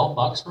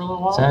 $12 for a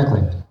little while?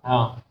 Exactly.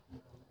 Oh.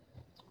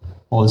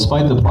 Well,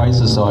 despite the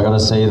prices, though, I gotta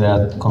say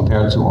that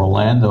compared to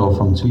Orlando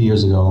from 2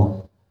 years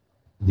ago,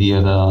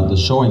 the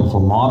showing for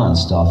modern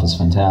stuff is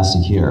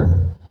fantastic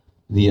here.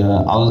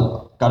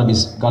 Gotta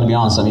be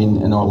honest. I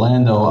mean, in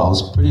Orlando, I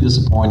was pretty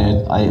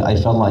disappointed. I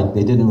felt like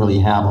they didn't really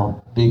have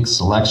a big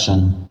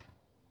selection.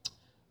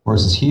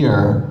 Versus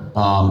here,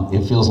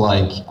 it feels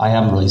like I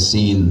haven't really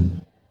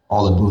seen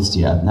all the booths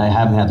yet, and I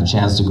haven't had the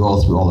chance to go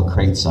through all the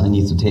crates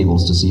underneath the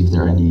tables to see if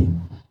there are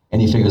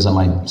any figures I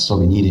might still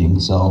be needing.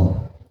 So,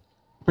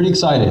 pretty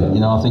excited.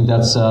 I think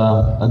that's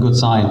a good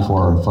sign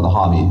for the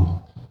hobby.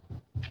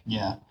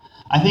 Yeah.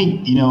 I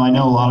think, I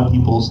know a lot of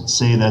people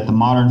say that the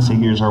modern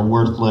figures are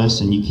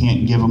worthless and you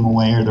can't give them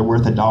away or they're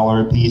worth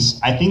 $1 a piece.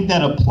 I think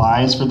that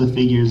applies for the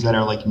figures that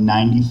are like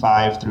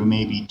 95 through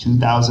maybe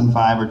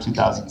 2005 or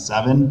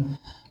 2007.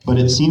 But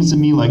it seems to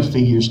me like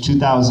figures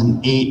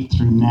 2008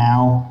 through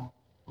now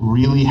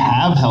really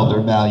have held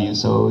their value.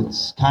 So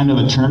it's kind of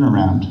a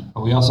turnaround.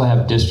 But we also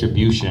have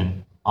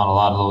distribution on a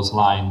lot of those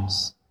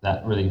lines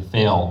that really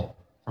failed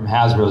from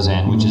Hasbro's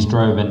end, which has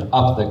driven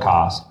up the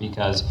cost.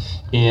 Because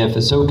if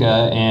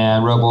Ahsoka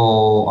and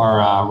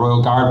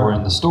Royal Guard were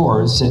in the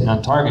stores sitting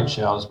on Target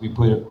shelves, we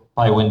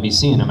probably wouldn't be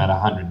seeing them at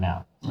 $100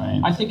 now.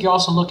 Right. I think you're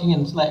also looking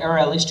into that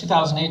era, at least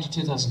 2008 to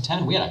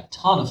 2010. We had a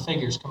ton of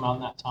figures come out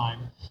in that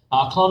time.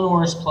 Clone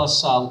Wars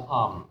plus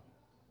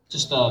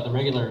just the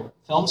regular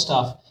film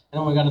stuff. And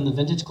then when we got in the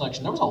vintage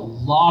collection, there was a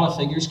lot of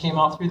figures came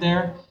out through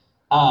there.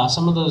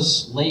 Some of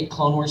those late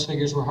Clone Wars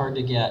figures were hard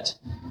to get.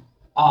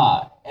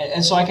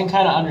 And so I can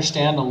kind of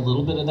understand a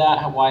little bit of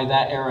that, why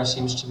that era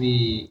seems to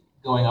be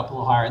going up a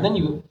little higher. And then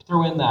you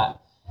throw in that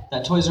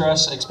Toys R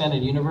Us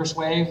Expanded Universe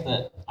wave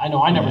that I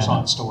know I never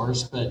saw in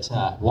stores, but...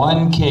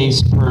 One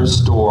case per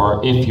store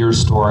if your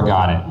store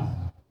got it.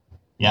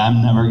 Yeah,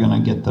 I'm never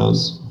going to get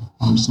those.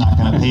 I'm just not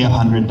going to pay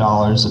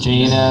 $100.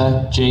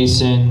 Jaina,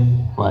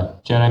 Jason,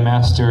 Jedi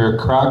Master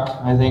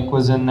Kruk, I think,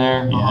 was in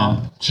there.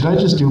 Yeah. Should I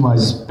just do my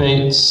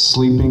Space,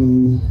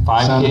 sleeping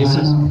 5 sound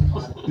cases?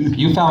 effects?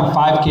 You found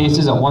 5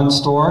 cases at one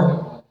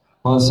store?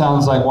 Well, it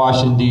sounds like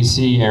Washington,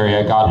 D.C.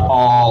 area got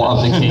all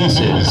of the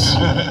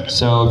cases.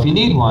 So if you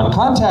need one,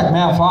 contact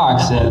Matt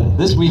Fox at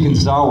This Week in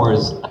Star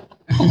Wars.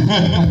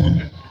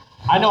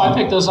 I know I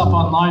picked those up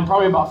online,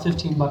 probably about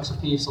 $15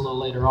 a piece a little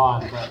later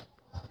on, but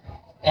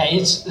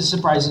it's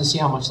surprising to see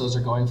how much those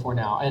are going for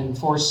now. And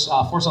Force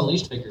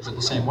Unleashed figures are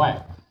the same way.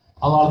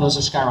 A lot of those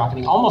are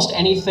skyrocketing. Almost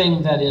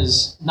anything that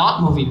is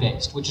not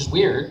movie-based, which is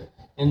weird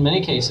in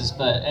many cases,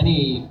 but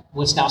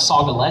what's now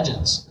Saga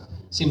Legends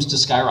seems to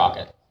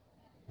skyrocket.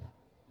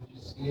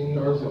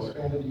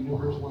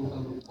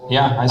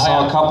 Yeah, I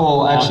saw a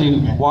couple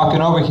actually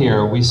walking over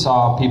here. We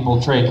saw people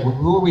trade.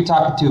 Who were we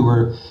talking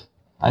to?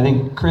 I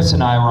think Chris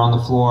and I were on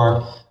the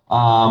floor.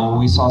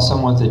 We saw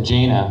someone with a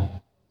Jaina.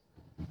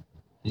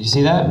 Did you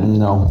see that?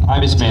 No. I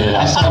just made it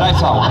up, but I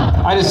saw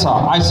one. I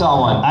saw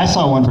one. I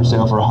saw one for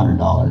sale for $100.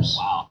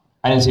 Wow.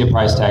 I didn't see a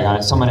price tag on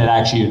it. Someone had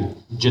actually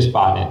just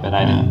bought it, but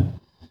I didn't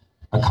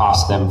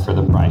accost them for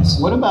the price.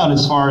 What about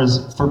as far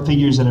as for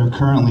figures that are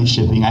currently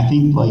shipping? I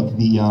think like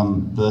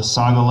the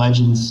Saga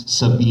Legends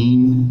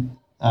Sabine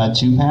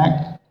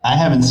 2-pack. I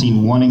haven't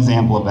seen one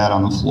example of that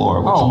on the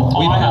floor.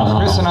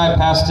 Chris and I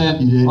passed it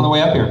on the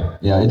way up here.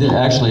 Yeah, I did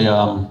actually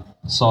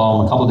saw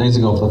them a couple of days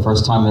ago for the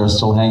first time. They were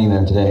still hanging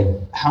there today.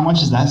 How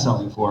much is that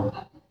selling for?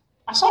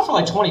 I saw it for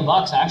like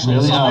 $20 actually.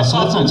 Really? I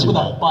saw that's not folks too with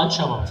bad. a bunch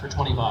of them for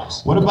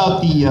 $20. What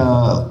about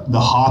the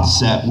Hoth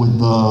set with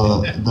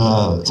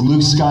the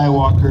Luke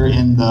Skywalker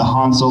and the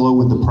Han Solo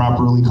with the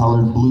properly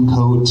colored blue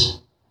coat?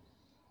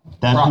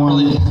 That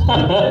Properly.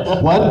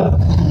 one. What?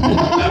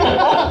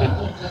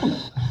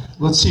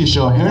 Let's see a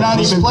show of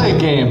hands. Let's play a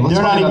game. Let's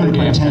They're play not another even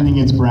game. pretending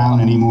it's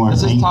brown anymore.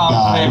 This is thank Tom's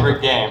God. favorite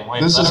game.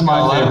 Wait, This let's is my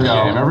go, let's favorite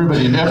go. game.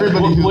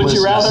 Everybody who Would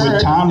you listens. rather?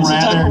 Would Tom Is it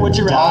time for Would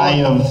you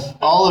rather rather? die of?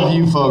 All of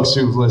you folks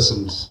who've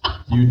listened,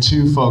 you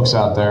two folks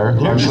out there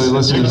who actually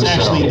listen to the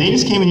show. They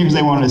just came in here because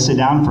they wanted to sit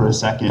down for a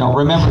second. No,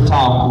 remember,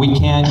 Tom, we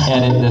can't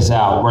edit this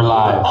out. We're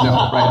live.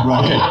 No,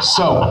 right. Okay,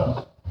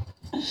 so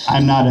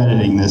I'm not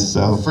editing this,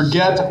 so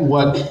forget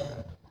what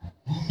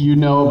you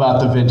know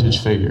about the vintage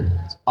figure.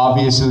 It's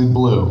obviously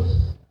blue.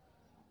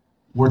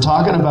 We're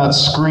talking about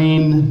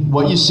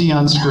what you see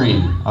on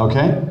screen,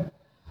 okay?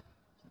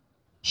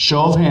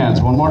 Show of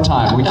hands, one more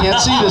time. We can't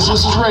see this.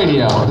 This is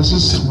radio. This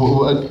is a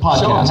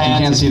podcast. Show of You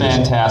can't hands see is this.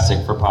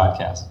 fantastic for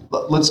podcasting.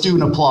 Let's do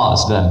an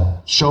applause then.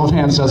 Show of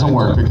hands doesn't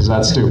work because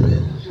that's stupid.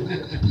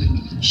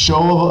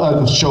 Show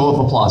of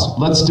applause.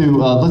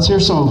 Let's hear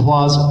some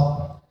applause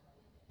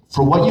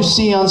for what you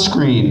see on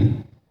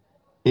screen.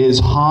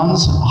 Is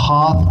Hans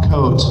Hoth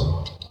coat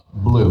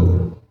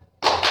blue?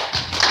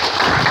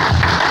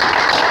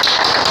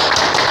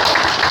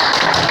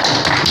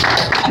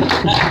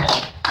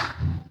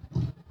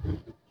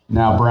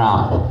 Now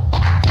brown.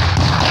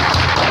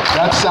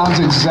 That sounds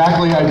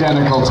exactly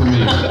identical to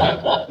me.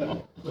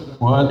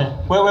 What?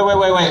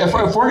 Wait. If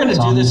we're going to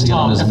do this,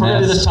 Tom,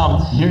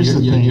 here's the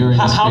thing. You're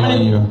how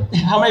feeling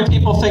many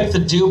people think the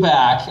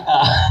dewback?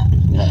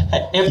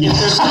 If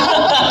there's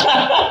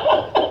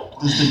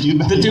Does the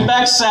Dewback? the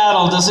Dewback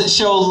saddle, does it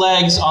show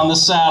legs on the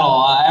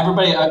saddle?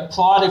 Everybody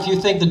applaud if you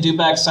think the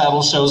Dewback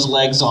saddle shows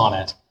legs on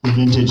it. The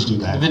vintage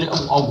Dewback.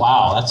 Oh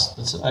wow, that's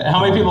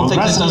how many people Well,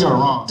 think the this rest of you are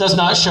wrong. does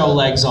not show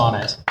legs on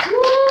it?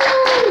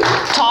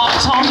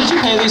 Tom, did you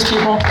pay these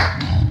people?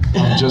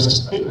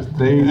 Just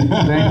they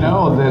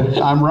know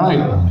that I'm right.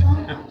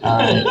 All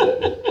right.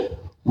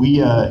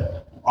 We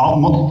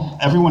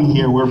everyone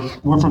here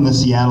we're from the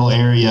Seattle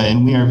area,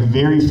 and we are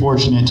very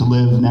fortunate to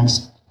live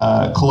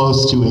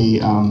close to a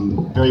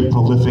very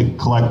prolific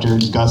collector,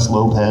 Gus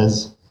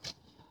Lopez.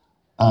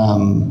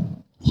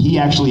 He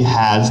actually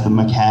has the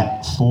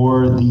maquette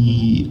for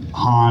the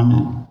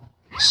Han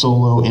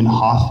Solo and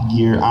Hoth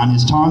gear on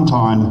his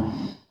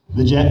Tauntaun.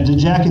 The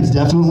jacket's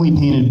definitely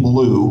painted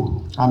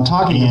blue. I'm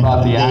talking and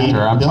about the they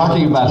actor. I'm built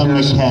talking about a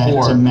Harrison maquette to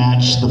Ford.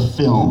 match the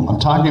film. I'm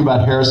talking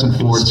about Harrison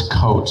Ford's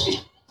coat.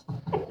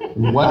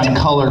 What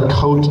color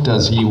coat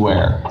does he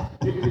wear?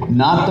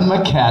 Not the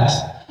maquette.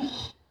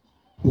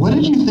 What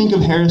did you think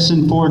of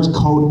Harrison Ford's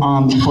coat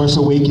on the Force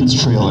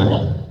Awakens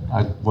trailer?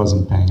 I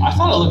wasn't paying attention. I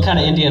thought it looked kind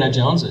of Indiana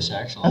Jones-ish,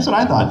 actually. That's what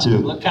I thought too.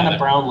 It looked kind of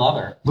brown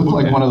leather. Looked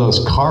like one of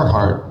those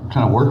Carhartt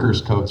kind of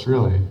workers' coats,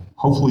 really.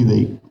 Hopefully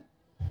they,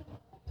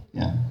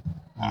 yeah,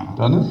 I don't know.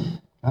 Doesn't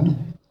it? Kind of.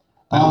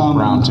 That was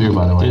brown too,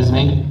 by the way.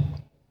 Disney.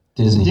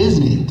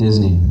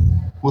 Disney.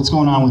 What's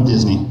going on with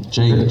Disney?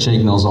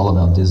 Jake knows all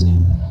about Disney.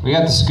 We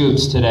got the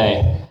scoops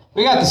today.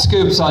 We got the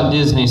scoops on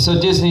Disney.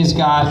 So Disney's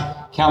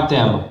got, count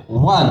them,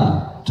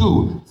 1,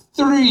 2,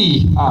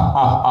 3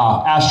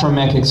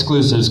 Astromech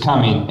exclusives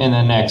coming in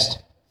the next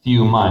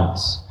few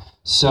months.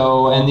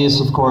 So, and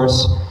this, of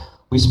course,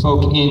 we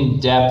spoke in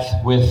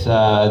depth with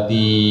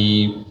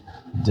the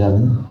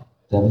Devin.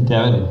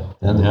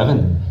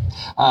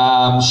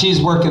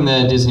 She's working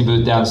the Disney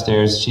booth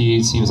downstairs.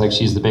 She seems like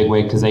she's the big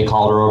wig because they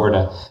called her over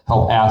to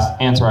help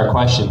answer our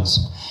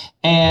questions.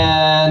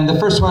 And the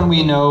first one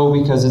we know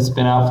because it's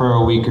been out for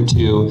a week or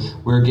two.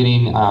 We're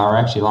getting, or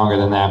actually longer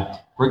than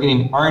that. We're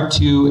getting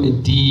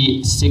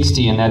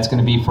R2D60, and that's going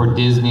to be for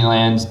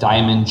Disneyland's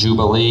Diamond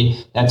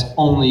Jubilee. That's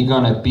only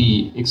going to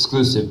be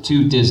exclusive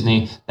to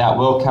Disney. That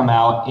will come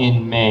out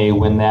in May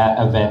when that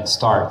event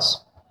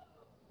starts.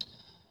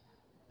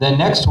 The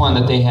next one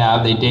that they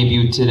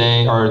debuted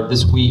today or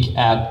this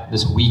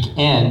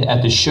weekend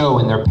at the show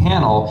in their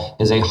panel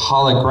is a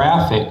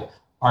holographic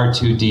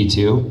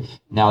R2D2.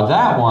 Now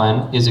that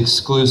one is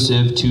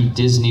exclusive to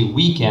Disney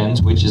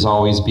Weekends, which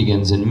always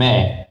begins in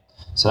May.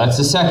 So that's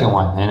the second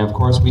one. And of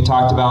course we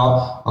talked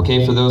about,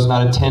 okay, for those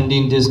not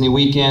attending Disney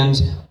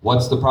Weekends,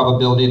 what's the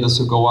probability this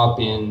will go up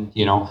in,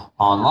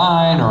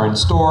 online or in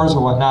stores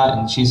or whatnot?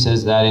 And she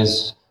says that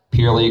is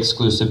purely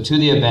exclusive to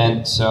the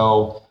event.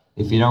 So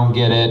if you don't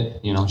get it,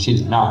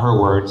 she's not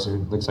her words.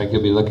 It looks like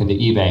you'll be looking to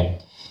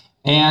eBay.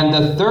 And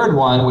the third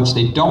one, which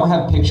they don't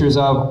have pictures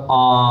of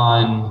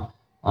on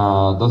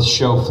the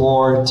show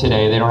floor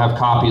today, they don't have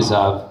copies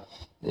of,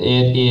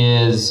 it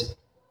is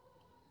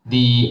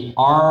the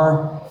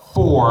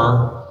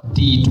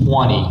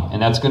R4D20,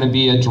 and that's going to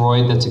be a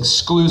droid that's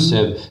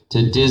exclusive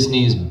to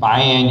Disney's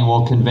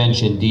biannual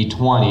convention,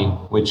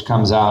 D20, which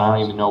comes out, I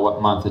don't even know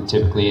what month it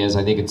typically is.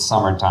 I think it's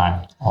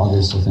summertime.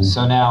 August, I think.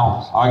 So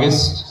now,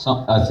 August?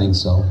 I think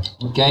so.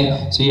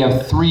 Okay, so you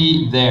have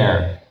 3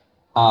 there.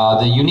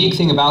 The unique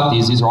thing about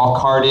these are all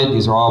carded,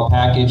 these are all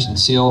packaged and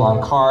sealed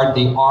on card.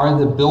 They are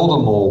the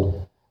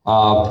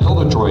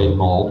Build-A-Droid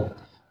mold,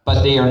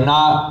 but they are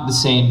not the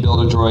same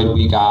Build-A-Droid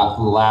we got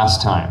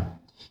last time.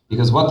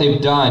 Because what they've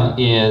done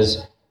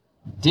is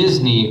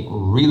Disney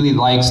really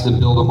likes the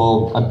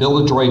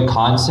Build-A-Droid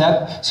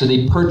concept, so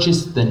they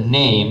purchased the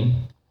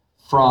name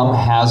from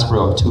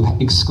Hasbro to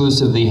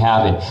exclusively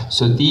have it.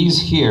 So these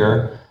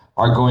here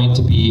are going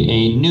to be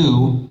a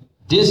new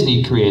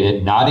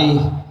Disney-created, not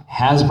a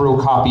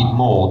Hasbro-copied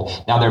mold.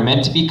 Now, they're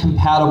meant to be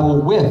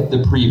compatible with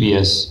the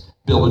previous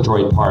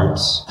Build-A-Droid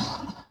parts,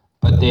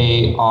 but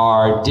they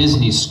are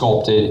Disney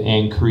sculpted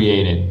and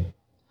created.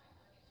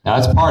 Now,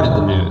 that's part of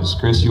the news.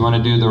 Chris, you want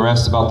to do the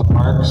rest about the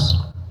parks?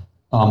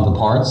 The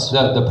parts?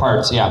 The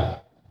parts, yeah.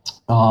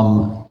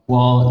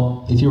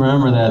 Well, if you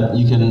remember that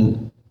you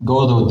can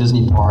go to a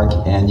Disney park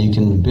and you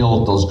can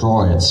build those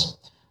droids.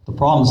 The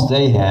problems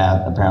they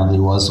had, apparently,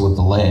 was with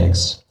the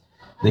legs.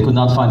 They could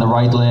not find the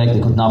right leg, they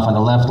could not find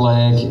the left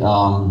leg.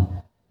 There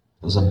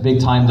was a big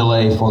time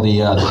delay for the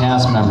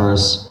cast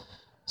members.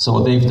 So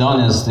what they've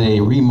done is they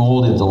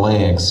remolded the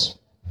legs.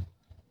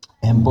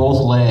 And both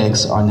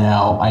legs are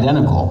now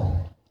identical.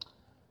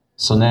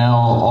 So now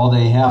all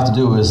they have to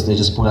do is they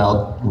just put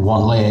out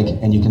one leg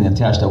and you can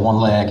attach that one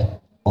leg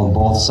on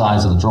both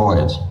sides of the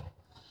droid.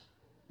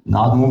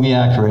 Not movie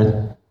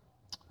accurate.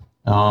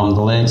 The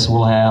legs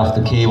will have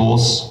the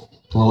cables,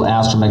 the little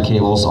Astromech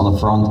cables on the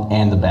front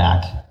and the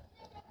back.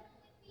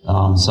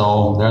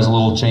 So there's a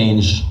little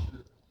change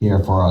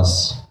here for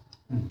us.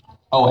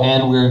 Oh,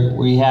 and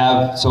we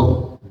have,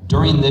 so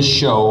during this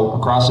show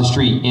across the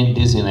street in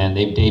Disneyland,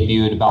 they've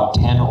debuted about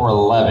 10 or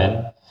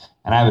 11.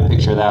 And I have a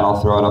picture of that. I'll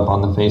throw it up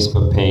on the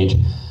Facebook page.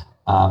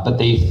 But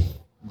they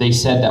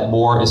said that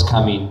more is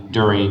coming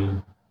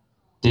during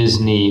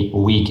Disney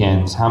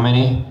weekends. How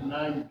many?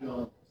 9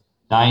 domes.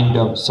 9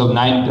 domes. So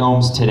 9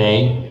 domes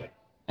today,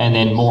 and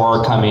then more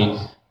are coming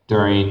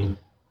during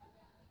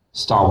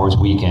Star Wars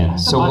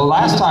weekend. So the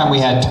last time we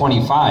had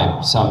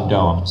 25 some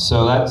domes.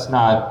 So that's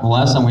not. Well,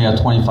 last time we had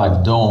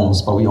 25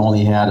 domes, but we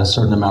only had a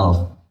certain amount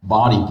of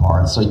body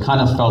parts. So it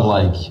kind of felt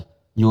like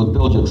you would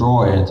build your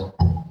droid,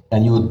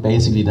 and you would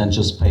basically then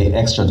just pay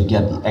extra to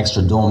get the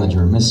extra dome that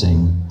you're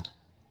missing.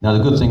 Now,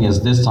 the good thing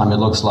is this time it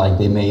looks like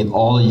they made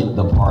all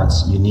the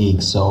parts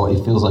unique, so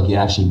it feels like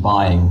you're actually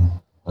buying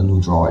a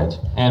new droid.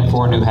 And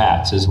 4 new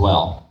hats as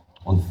well.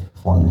 On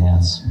 4 new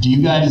hats. Do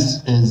you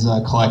guys, as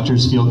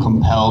collectors, feel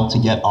compelled to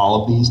get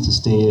all of these to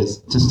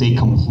stay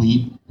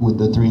complete with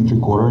the 3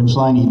 3/4 inch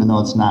line, even though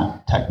it's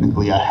not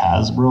technically a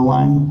Hasbro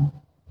line?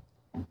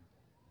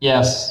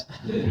 Yes.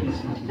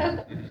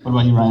 What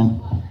about you, Ryan?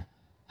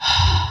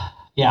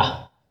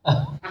 Yeah.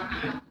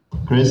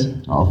 Chris?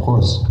 Oh, of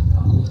course.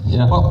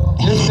 Yeah. Well,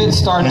 there's been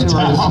Star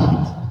Tours.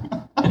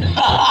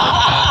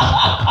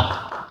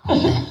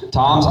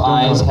 Tom's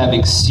eyes have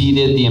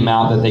exceeded the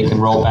amount that they can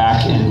roll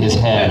back in his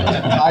head.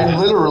 I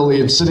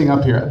literally am sitting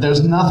up here.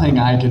 There's nothing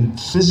I can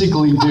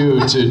physically do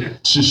to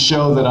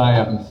show that I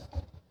am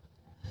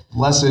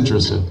less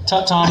interested.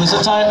 Tom, is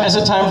it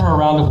time for a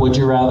round of Would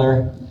You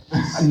Rather?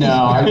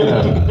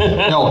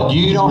 No,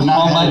 you know We're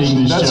not how much.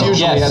 editing this That's show.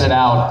 usually Yes. edited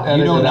out.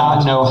 You do edited not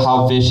out. know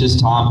how vicious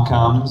Tom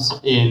comes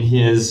in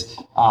his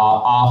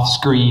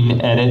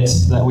off-screen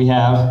edits that we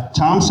have.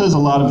 Tom says a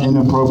lot of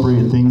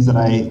inappropriate things that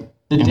I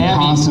am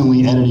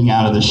constantly editing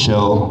out of the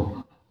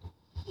show.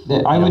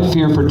 I would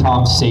fear for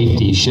Tom's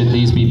safety should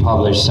these be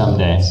published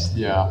someday.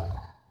 Yeah.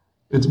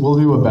 We'll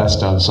do a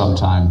best of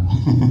sometime,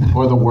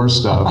 or the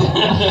worst of.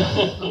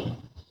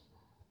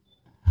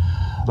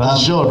 That's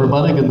the show,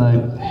 everybody. Good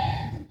night.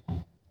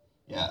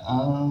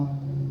 Yeah.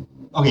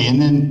 Okay,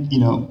 and then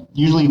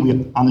usually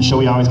on the show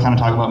we always kind of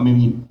talk about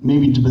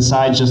maybe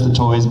besides just the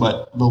toys,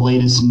 but the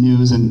latest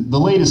news, and the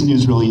latest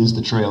news really is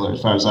the trailer,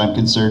 as far as I'm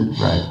concerned.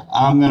 Right.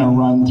 I'm gonna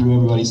run through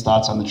everybody's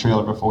thoughts on the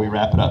trailer before we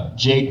wrap it up.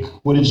 Jake,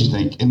 what did you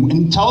think?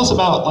 And tell us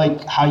about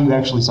how you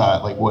actually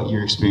saw it, what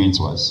your experience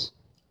was.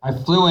 I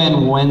flew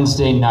in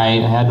Wednesday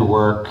night. I had to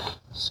work,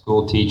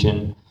 school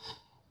teaching.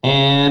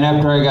 And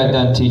after I got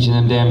done teaching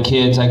them damn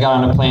kids, I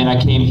got on a plane,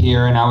 I came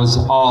here, and I was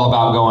all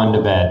about going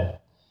to bed.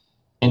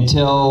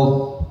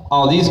 Until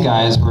all these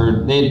guys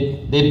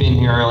they'd been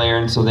here earlier,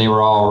 and so they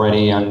were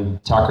already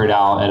tuckered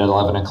out at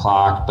 11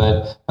 o'clock.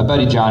 But my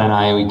buddy John and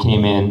I, we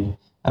came in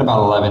at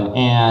about 11,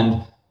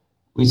 and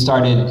we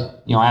started,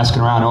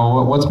 asking around,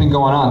 oh, what's been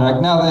going on? They're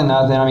like, nothing.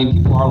 I mean,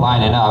 people are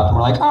lining up. And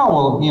we're like,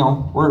 oh,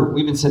 well,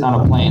 we've been sitting on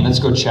a plane. Let's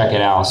go check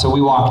it out. So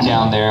we walk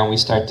down there, and we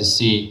start to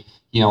see,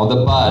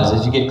 the buzz.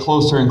 As you get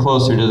closer and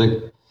closer to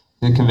the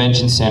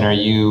convention center,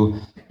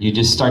 you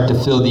just start to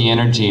feel the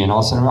energy, and all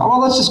of a sudden, well,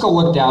 let's just go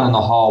look down in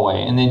the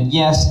hallway. And then,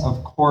 yes,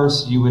 of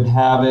course, you would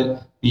have it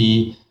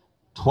be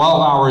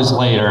 12 hours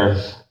later,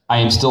 I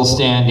am still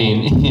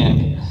standing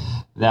in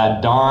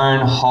that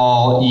darn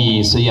Hall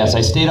E. So, yes,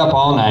 I stayed up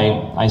all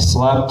night. I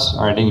slept,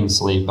 or I didn't even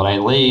sleep, but I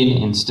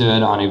laid and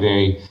stood on a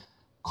very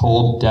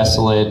cold,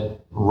 desolate,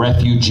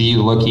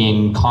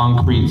 refugee-looking,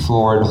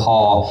 concrete-floored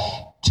hall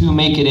to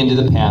make it into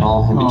the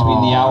panel. And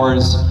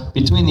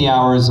between the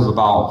hours of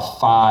about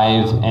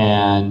 5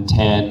 and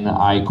 10,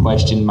 I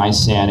questioned my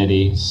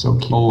sanity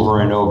over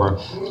and over.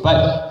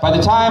 But by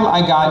the time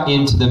I got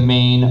into the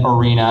main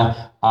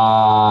arena,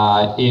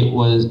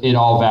 it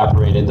all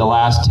evaporated. The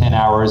last 10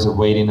 hours of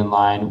waiting in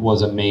line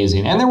was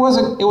amazing, and it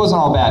wasn't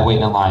all bad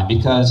waiting in line,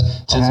 because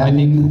I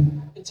think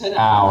 10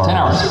 hours. 10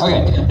 hours.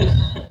 Okay.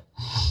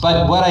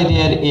 But what I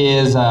did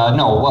is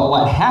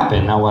what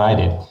happened? Not what I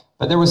did.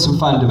 But there was some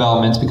fun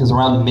developments, because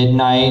around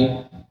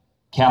midnight,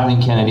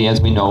 Kathleen Kennedy,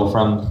 as we know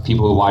from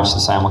people who watch the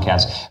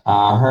simulcast,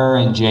 her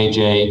and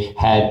JJ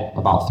had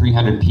about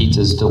 300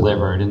 pizzas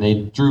delivered, and they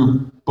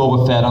drew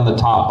Boba Fett on the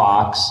top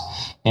box.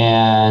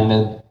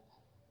 And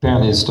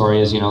apparently the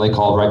story is, they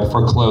called right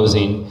before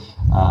closing,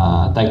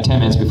 10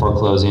 minutes before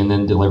closing, and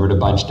then delivered a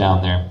bunch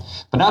down there.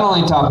 But not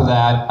only on top of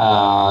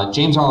that,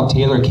 James Arnold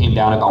Taylor came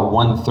down about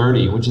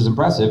 1:30, which is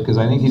impressive, because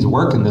I think he's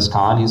working this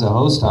con. He's a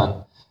host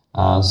on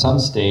some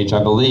stage,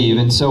 I believe.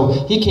 And so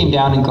he came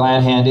down and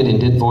glad-handed and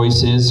did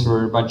voices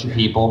for a bunch of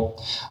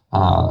people.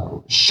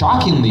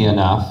 Shockingly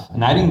enough,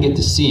 and I didn't get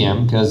to see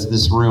him because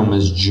this room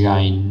was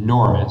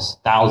ginormous,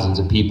 thousands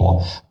of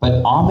people,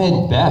 but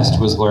Ahmed Best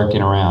was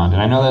lurking around.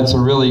 And I know that's a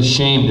really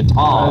shame to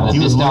Tom that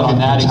missed out on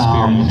that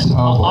experience.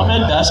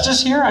 Ahmed Best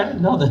is here? I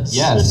didn't know this.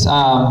 Yes,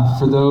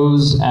 for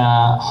those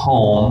at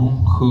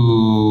home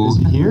who... Is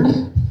he here?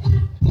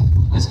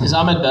 Is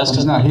Ahmed Best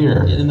He's not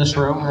here. in this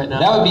room right now?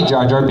 That would be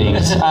Jar Jar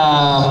Binks.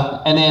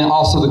 And then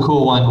also the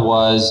cool one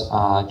was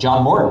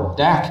John Morton.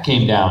 Dak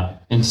came down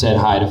and said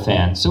hi to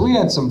fans. So we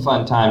had some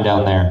fun time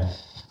down there.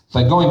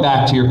 But going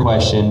back to your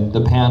question, the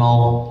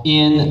panel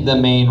in the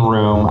main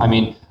room, I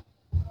mean,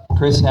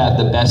 Chris had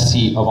the best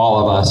seat of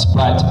all of us,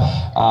 but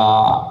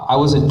I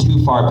wasn't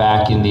too far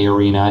back in the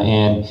arena,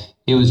 and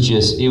it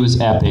was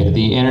epic.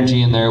 The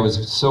energy in there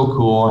was so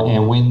cool,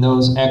 and when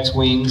those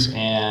X-Wings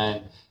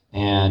and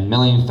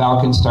Millennium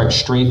Falcon start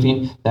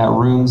strafing, that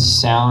room's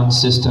sound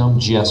system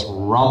just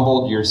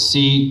rumbled your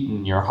seat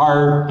and your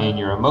heart and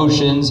your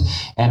emotions.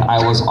 And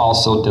I was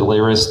also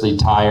deliriously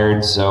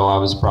tired, so I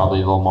was probably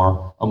a little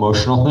more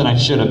emotional than I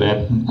should have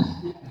been.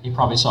 You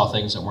probably saw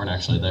things that weren't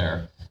actually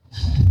there.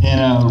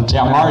 And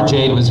Yeah, Mara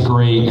Jade was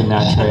great in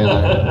that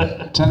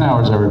trailer. 10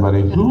 hours,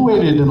 everybody. Who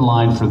waited in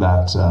line for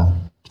that?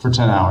 For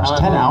 10 hours.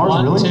 10 hours,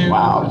 One, really? two.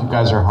 Wow, you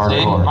guys are See,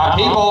 hardcore. my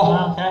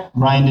people. Okay.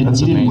 Ryan,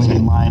 That's you didn't wait amazing.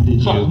 in line,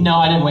 did you? No,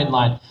 I didn't wait in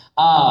line.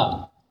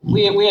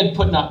 We had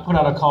put out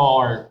a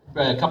call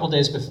a couple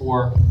days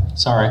before.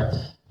 Sorry,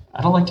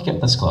 I don't like to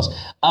get this close.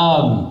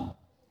 A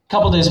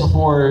couple days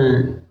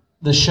before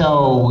the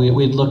show,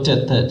 we'd looked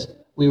at that.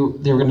 They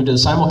were going to do the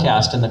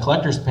simulcast in the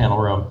collectors panel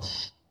room,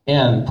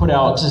 and put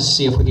out to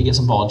see if we could get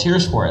some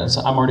volunteers for it. And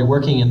so I'm already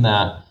working in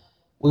that.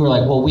 We were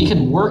like, well, we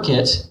can work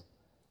it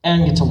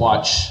and get to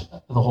watch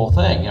the whole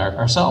thing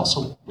ourselves.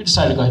 So we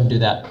decided to go ahead and do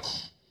that.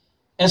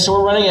 And so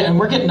we're running it, and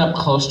we're getting up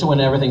close to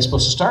when everything's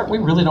supposed to start. We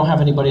really don't have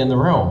anybody in the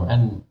room.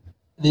 And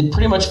they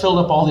pretty much filled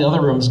up all the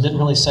other rooms and didn't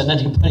really send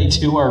anybody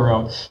to our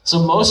room. So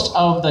most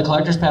of the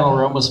collector's panel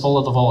room was full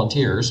of the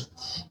volunteers.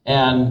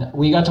 And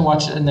we got to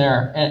watch it in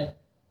there. And,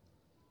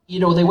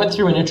 they went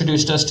through and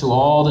introduced us to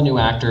all the new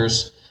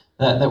actors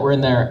that were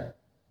in there.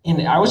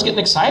 and I was getting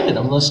excited.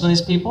 I'm listening to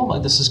these people. I'm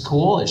like, this is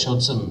cool. It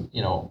showed some,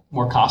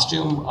 more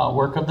costume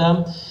work of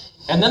them.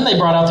 And then they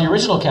brought out the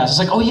original cast. It's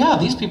like, oh yeah,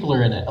 these people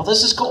are in it. Oh,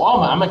 this is cool.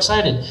 Oh, I'm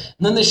excited. And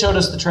then they showed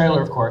us the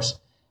trailer, of course.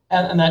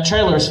 And that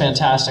trailer is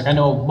fantastic. I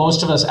know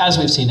most of us, as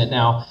we've seen it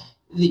now,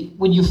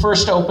 when you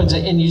first opens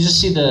it and you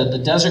just see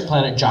the desert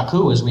planet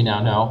Jakku, as we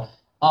now know,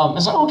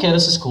 it's like, okay,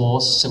 this is cool.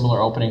 It's a similar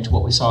opening to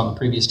what we saw in the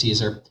previous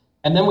teaser.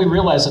 And then we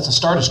realize it's a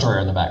Star Destroyer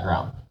in the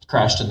background,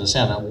 crashed in the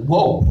sand. And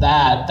whoa,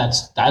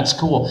 that's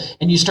cool.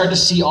 And you start to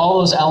see all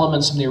those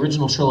elements from the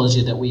original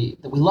trilogy that we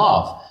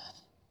love.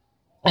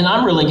 And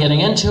I'm really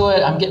getting into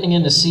it. I'm getting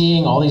into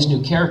seeing all these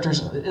new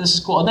characters. This is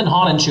cool. And then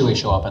Han and Chewie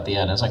show up at the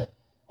end. I was like,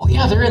 oh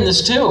yeah, they're in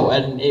this too.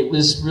 And it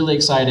was really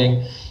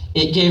exciting.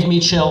 It gave me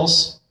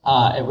chills.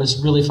 It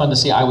was really fun to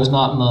see. I was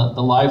not in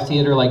the live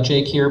theater like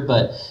Jake here,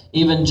 but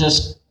even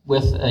just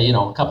with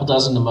a couple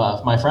dozen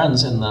of my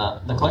friends in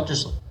the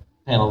collector's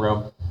panel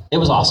room, it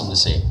was awesome to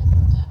see.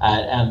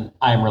 And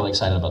I am really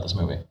excited about this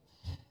movie.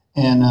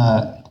 And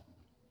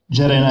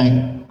Jedi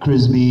Knight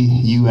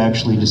Crisby, you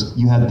actually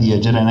you had the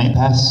Jedi Knight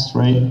pass,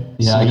 right?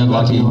 Yeah, so I got you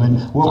lucky. to go in.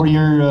 What were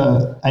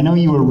your? I know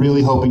you were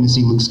really hoping to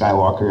see Luke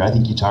Skywalker. I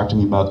think you talked to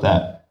me about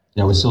that.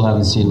 Yeah, we still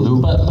haven't seen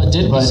Luke. But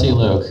did we see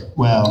Luke?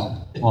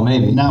 Well,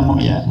 maybe. not more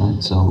yet.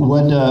 So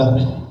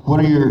What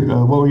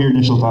were your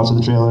initial thoughts of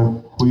the trailer?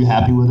 Were you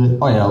happy with it?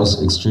 Oh yeah, I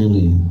was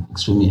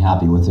extremely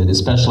happy with it,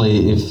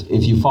 especially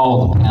if you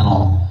followed the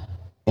panel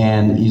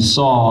and you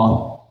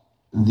saw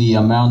the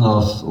amount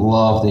of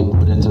love they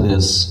put into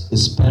this,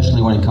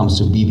 especially when it comes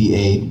to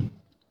BB-8.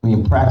 I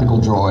mean, practical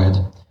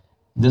droid.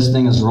 This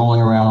thing is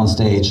rolling around on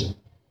stage,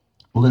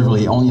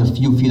 literally only a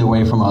few feet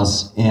away from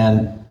us,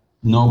 and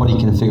nobody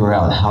can figure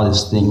out how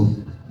this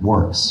thing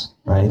works,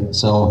 right?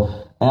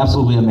 So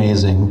absolutely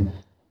amazing.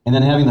 And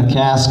then having the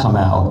cast come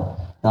out,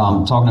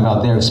 talking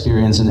about their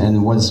experience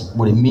and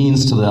what it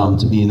means to them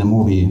to be in the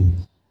movie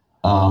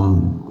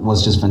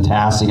was just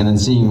fantastic. And then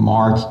seeing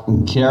Mark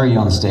and Carrie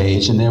on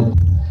stage, and they're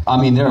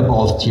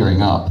both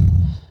tearing up.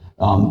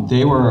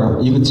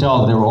 You could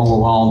tell they were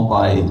overwhelmed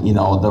by,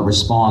 the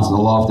response and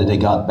the love that they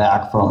got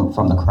back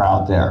from the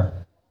crowd there.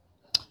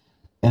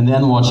 And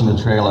then watching the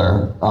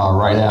trailer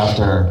right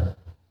after,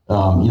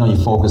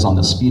 you focus on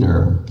the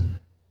speeder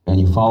and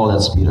you follow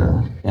that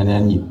speeder, and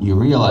then you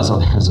realize, oh,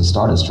 there's a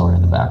Star Destroyer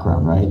in the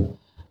background, right?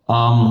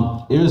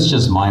 It was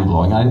just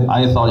mind-blowing.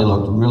 I thought it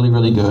looked really,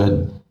 really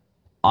good.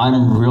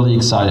 I'm really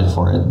excited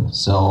for it.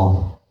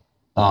 So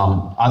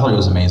I thought it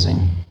was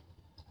amazing.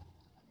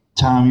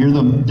 Tom, you're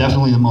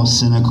definitely the most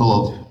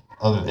cynical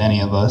of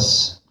any of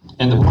us.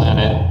 And the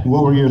planet.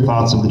 What were your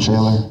thoughts of the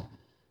trailer?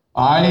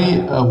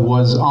 I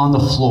was on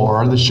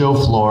the show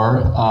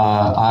floor.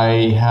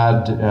 I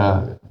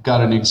had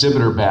got an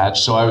exhibitor badge,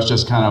 so I was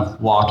just kind of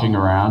walking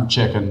around,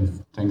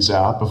 checking things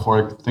out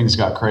before things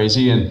got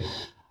crazy. And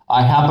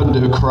I happened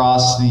to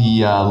cross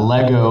the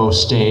Lego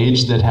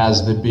stage that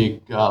has the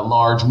big,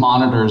 large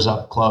monitors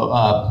up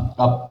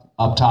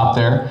top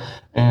there,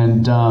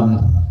 and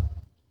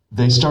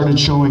they started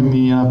showing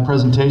the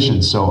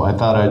presentation. So I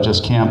thought I'd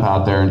just camp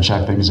out there and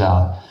check things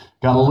out.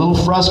 Got a little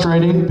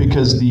frustrating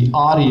because the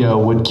audio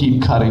would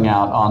keep cutting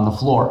out on the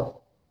floor.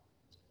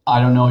 I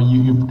don't know,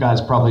 you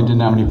guys probably didn't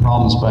have any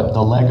problems, but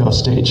the Lego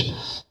stage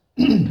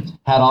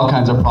had all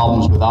kinds of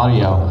problems with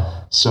audio.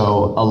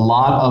 So a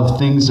lot of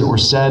things that were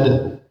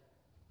said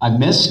I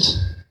missed,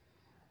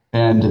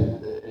 and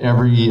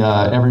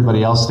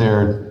everybody else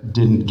there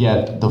didn't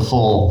get the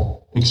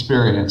full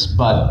experience.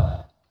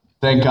 But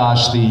thank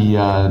gosh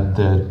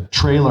the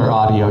trailer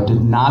audio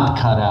did not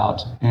cut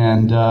out,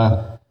 and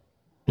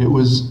it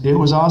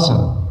was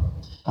awesome.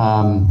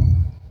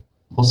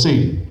 We'll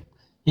see.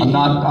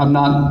 I'm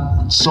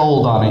not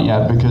sold on it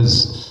yet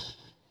because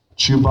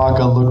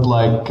Chewbacca looked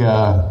like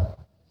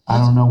I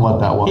don't know what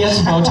that was. He has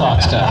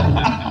Botox done.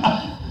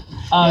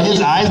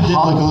 His eyes did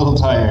look a little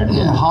tired.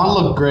 Yeah, Han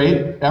looked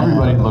great.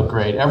 Everybody looked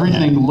great.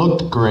 Everything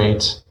looked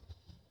great.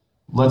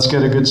 Let's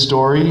get a good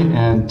story,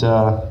 and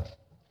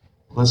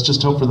let's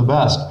just hope for the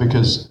best.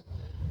 Because,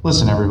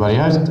 listen, everybody,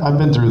 I've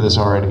been through this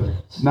already.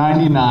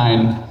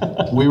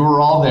 99, we were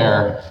all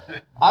there.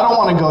 I don't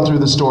want to go through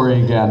the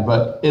story again,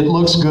 but it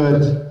looks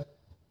good.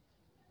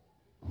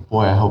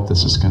 Boy, I hope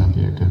this is going to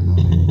be a good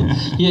movie.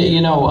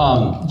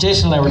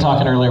 Jason and I were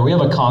talking earlier. We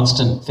have a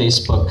constant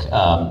Facebook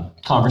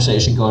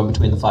conversation going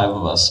between the five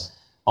of us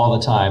all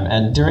the time.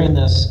 And during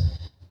this,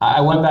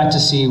 I went back to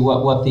see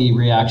what the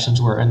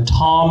reactions were. And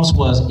Tom's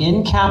was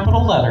in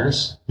capital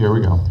letters. Here we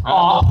go.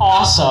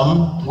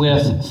 Awesome,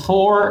 with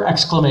 4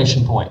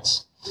 exclamation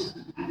points.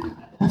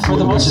 For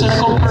the most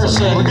cynical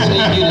person, We're going to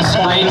need you to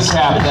screen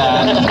cap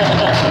that.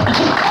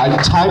 I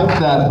typed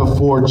that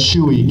before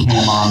Chewie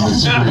came on the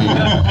screen.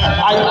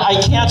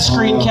 I can't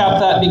screen cap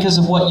that because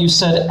of what you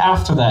said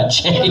after that,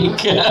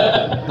 Jake.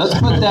 Let's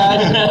put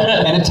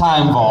that in a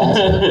time vault.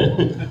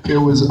 It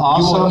was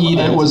awesome. eat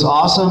it. It was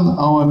awesome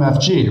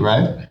OMFG,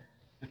 right?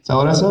 Is that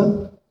what I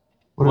said?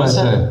 What did What's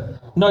I say?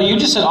 that? No, you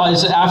just said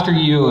after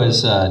you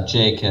is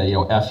Jake.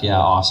 F yeah,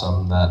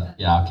 awesome.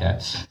 Yeah, okay.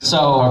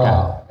 So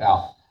Okay.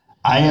 Yeah.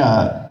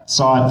 I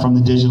saw it from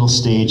the digital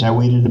stage. I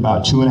waited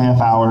about 2.5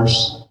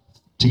 hours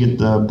to get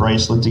the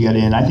bracelet to get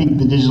in. I think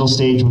the digital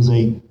stage was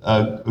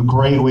a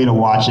great way to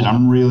watch it.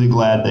 I'm really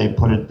glad they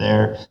put it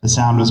there. The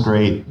sound was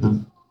great.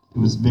 It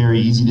was very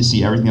easy to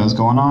see everything that was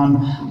going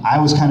on. I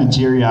was kind of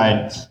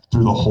teary-eyed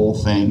through the whole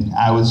thing.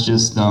 I was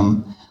just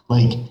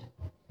like,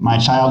 my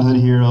childhood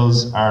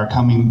heroes are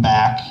coming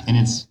back, and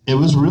it's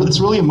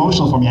really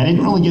emotional for me. I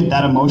didn't really get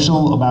that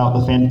emotional about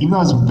the Phantom, even though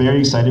I was very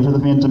excited for the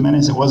Phantom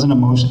Menace. It wasn't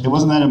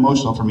that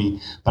emotional for me.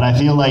 But I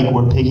feel like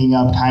we're picking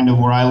up kind of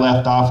where I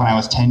left off when I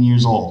was 10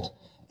 years old.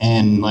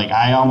 And like,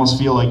 I almost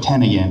feel like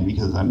 10 again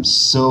because I'm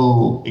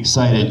so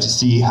excited to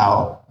see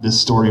how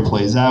this story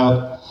plays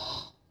out.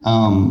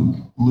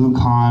 Luke,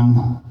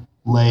 Han,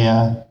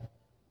 Leia,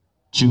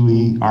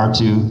 Chewie,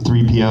 R2,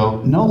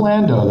 3PO. No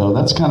Lando, though.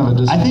 That's kind of a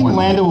disappointment. I think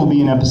Lando will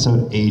be in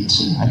episode 8.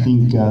 I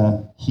think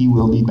he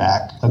will be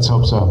back. Let's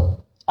hope so.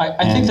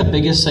 I think the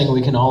biggest thing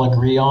we can all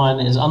agree on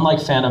is,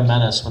 unlike Phantom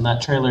Menace, when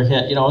that trailer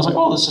hit, I was like,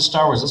 oh, this is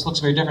Star Wars. This looks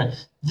very different.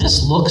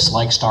 This looks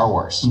like Star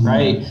Wars,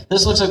 right?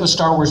 This looks like the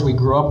Star Wars we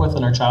grew up with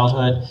in our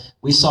childhood.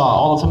 We saw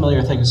all the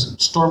familiar things,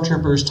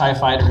 stormtroopers, TIE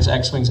fighters,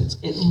 X-Wings.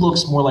 It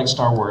looks more like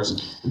Star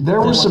Wars.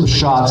 There were some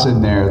shots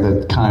in there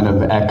that kind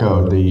of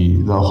echoed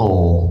the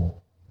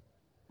whole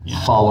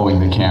following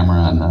the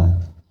camera.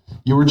 And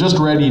you were just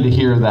ready to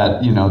hear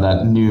that,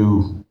 that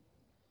new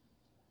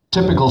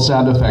typical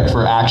sound effect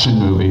for action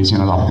movies, the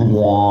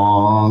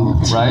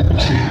wong, right?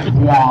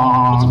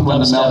 Wong, when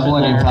the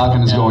Millennium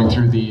Falcon is going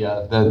through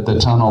the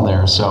tunnel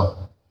there. So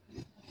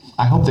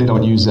I hope they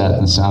don't use that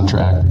in the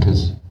soundtrack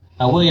because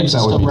Williams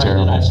is still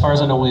writing it. As far as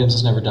I know, Williams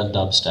has never done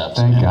dubstep.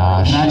 Thank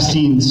gosh. And I've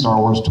seen Star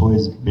Wars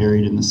toys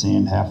buried in the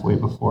sand halfway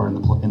before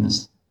in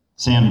this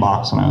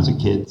sandbox when I was a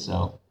kid.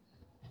 So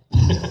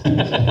I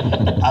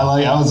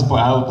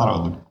thought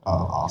it would look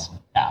awesome.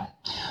 Yeah.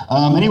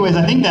 Anyways,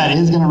 I think that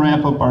is going to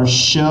wrap up our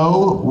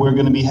show. We're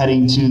going to be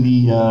heading to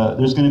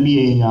there's going to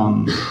be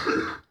a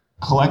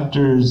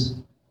collector's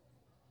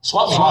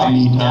swap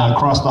meet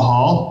across the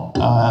hall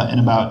in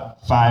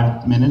about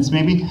 5 minutes,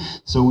 maybe.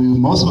 So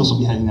most of us will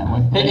be heading that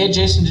way. Hey,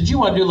 Jason, did you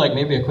want to do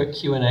maybe a quick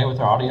Q&A with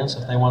our audience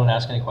if they wanted to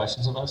ask any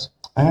questions of us?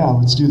 Yeah,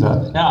 let's do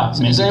that. Yeah.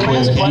 Make it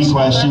quick. Any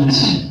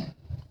questions?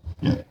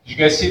 Yeah. Did you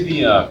guys see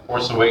the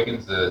Force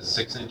Awakens, the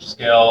 6-inch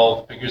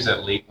scale figures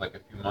that leaked like a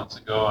few months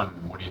ago?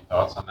 And what are your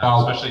thoughts on that?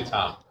 Especially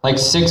Tom. Like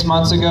 6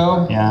 months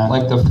ago? Yeah.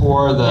 Like the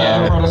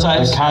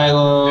prototypes. The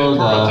Kylo, the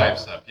prototype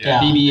stuff. Yeah.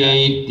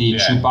 BB-8, the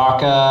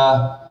Chewbacca.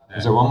 Yeah.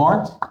 Is there one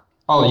more?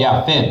 Oh,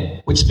 yeah,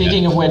 Finn. Which,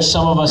 speaking of which,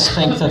 some of us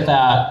think that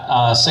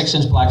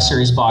 6-inch Black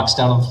Series box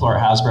down on the floor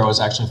at Hasbro is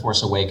actually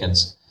Force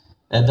Awakens.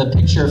 The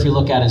picture, if you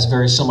look at it, is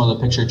very similar to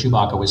the picture of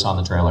Chewbacca we saw in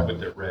the trailer. With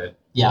the red.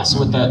 Yeah, so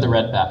with the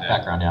red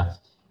background, yeah.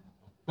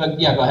 But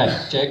yeah, go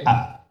ahead, Jake.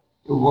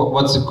 He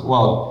wants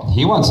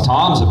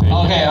Tom's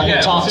opinion. Okay,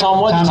 Yeah. Tom,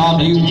 what? Tom,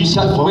 Did you see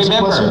the Force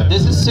remember, question?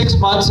 this is 6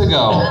 months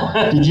ago.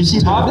 Did you see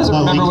Tom doesn't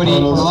remember what he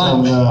ate for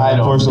lunch. I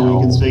don't Force know.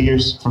 Awakens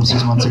figures from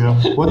 6 months ago?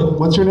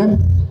 What's your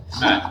name?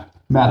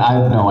 Matt, I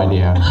have no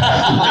idea.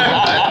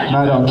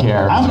 I don't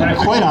care.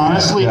 Quite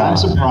honestly, I'm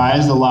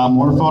surprised a lot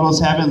more photos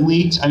haven't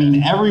leaked. I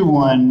mean,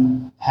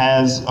 everyone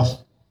has a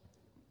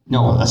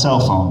cell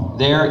phone.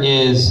 There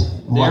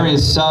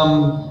is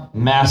some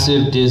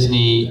massive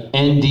Disney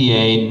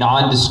NDA,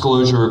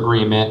 non-disclosure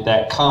agreement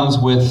that comes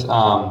with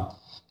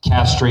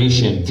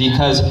castration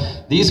because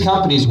these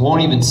companies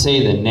won't even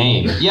say the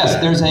name. Yes,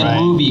 there's a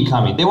movie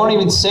coming. They won't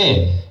even say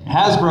it.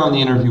 Hasbro in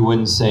the interview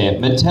wouldn't say it.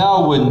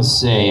 Mattel wouldn't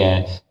say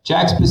it.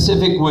 Jakks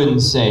Pacific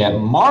wouldn't say it.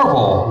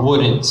 Marvel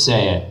wouldn't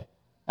say it.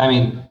 I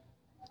mean,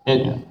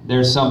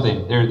 there's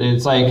something there.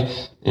 It's like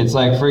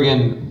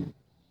friggin'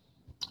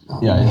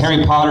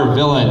 Harry Potter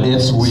villain.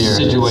 It's weird.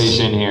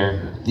 Situation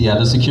here. Yeah,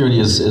 the security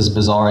is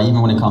bizarre,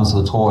 even when it comes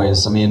to the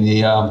toys. I mean,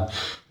 the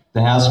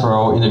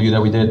Hasbro interview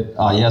that we did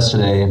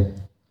yesterday,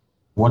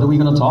 what are we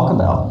going to talk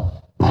about?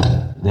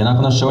 They're not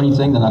going to show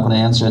anything. They're not going to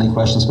answer any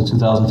questions for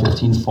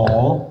 2015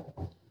 fall.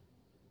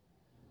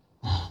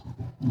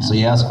 So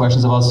you ask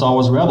questions about Star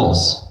Wars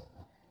Rebels.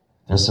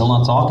 They're still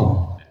not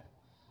talking.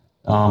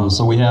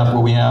 So we have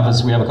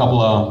a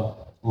couple of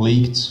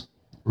leaked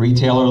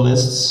retailer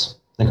lists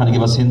that kind of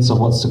give us hints of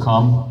what's to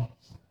come.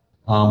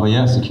 But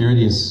yeah,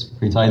 security is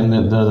pretty tight. And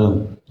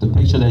the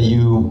picture that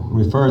you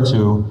referred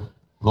to,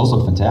 those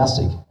look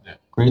fantastic. Yeah.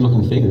 Great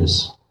looking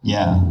figures.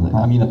 Yeah.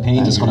 I mean, the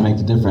paint is going to make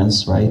the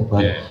difference, right?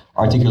 But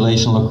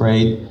articulation look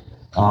great.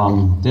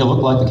 They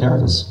look like the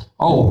characters.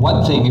 Oh,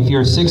 one thing, if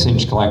you're a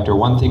 6-inch collector,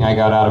 one thing I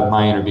got out of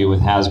my interview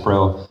with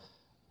Hasbro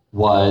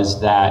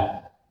was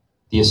that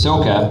the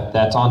Ahsoka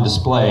that's on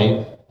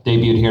display,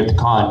 debuted here at the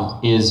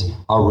con, is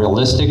a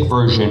realistic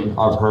version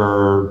of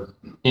her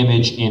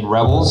image in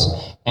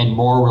Rebels, and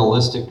more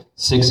realistic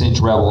 6-inch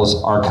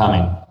Rebels are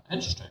coming.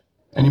 Interesting.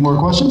 Any more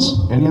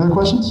questions? Any other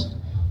questions?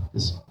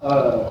 Yes.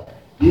 Do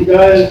you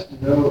guys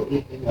know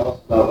anything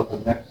else about what the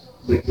next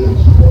 6-inch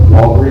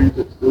Walgreens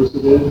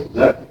exclusive is? Is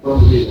that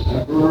confirmed to be the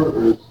Emperor,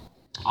 or is...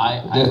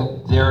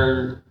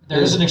 There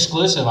is an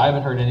exclusive. I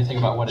haven't heard anything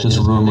about what it is.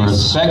 Just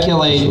rumors.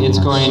 Speculate it's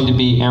going to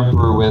be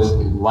Emperor with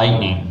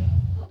lightning.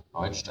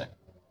 Oh, interesting.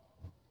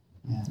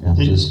 Yeah,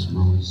 Did- just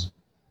rumors.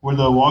 Were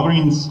the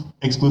Walgreens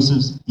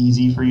exclusives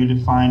easy for you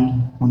to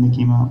find when they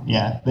came out?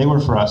 Yeah, they were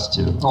for us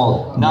too.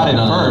 Oh, not at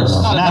No.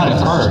 first. Not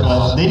at first,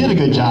 but they did a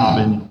good job.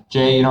 And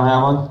Jay, you don't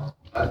have one?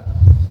 I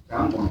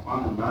found one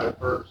on them, not at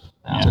first.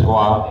 It took a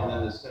while. And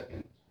then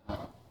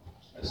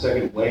the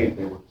second wave,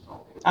 they were just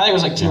all. I think it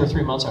was like 2 or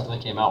 3 months after they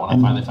came out when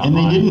I finally found and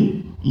they mine.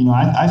 didn't,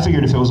 I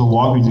figured if it was a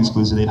Walgreens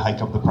exclusive, they'd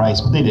hike up the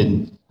price, but they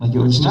didn't. Like it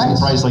was just Nice.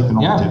 the price like the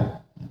normal Yeah. tip.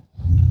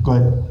 Go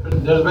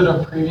ahead. There's been a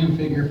preview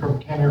figure from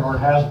Kenner or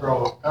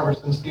Hasbro ever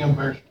since The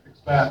Empire Strikes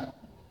Back.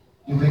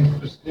 Do you think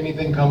there's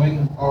anything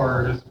coming,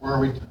 or is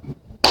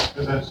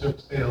that ship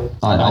sailed?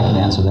 I can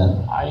answer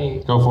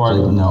that. Go for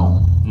Like, it.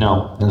 no,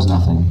 No. there's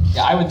nothing.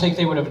 Yeah, I would think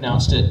they would have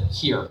announced it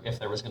here if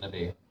there was going to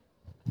be.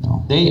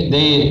 No.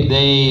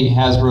 They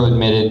Hasbro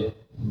admitted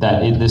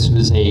that this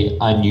was a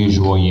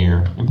unusual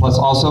year, and plus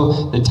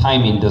also the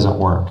timing doesn't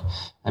work.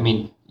 I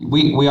mean,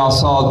 we all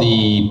saw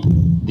the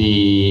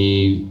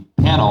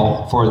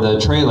panel for the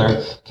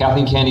trailer.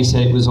 Kathleen Kennedy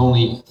said it was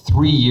only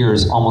 3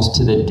 years, almost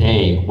to the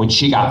day, when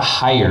she got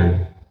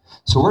hired.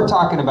 So we're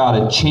talking about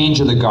a change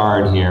of the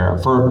guard here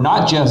for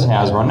not just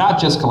Hasbro, not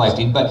just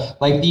collecting, but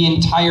like the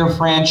entire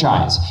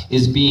franchise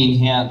is being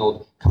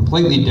handled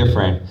completely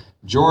different.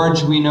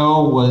 George, we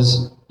know,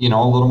 was a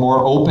little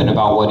more open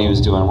about what he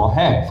was doing. Well,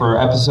 heck, for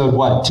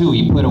episode 2,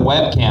 he put a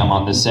webcam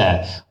on the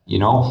set.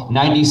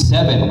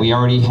 97, we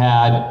already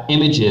had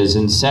images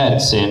and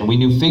sets, and we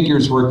knew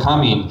figures were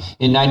coming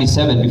in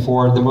 97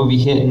 before the movie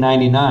hit in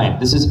 99.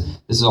 This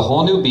is a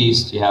whole new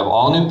beast. You have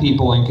all new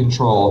people in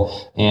control,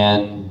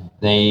 and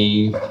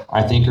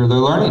I think they're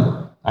learning.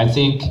 I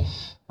think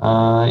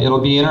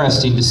it'll be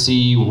interesting to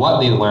see what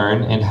they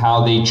learn and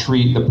how they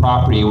treat the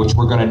property, which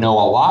we're going to know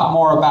a lot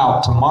more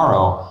about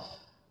tomorrow.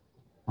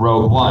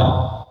 Rogue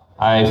One.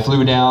 I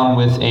flew down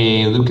with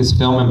a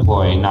Lucasfilm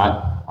employee.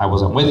 I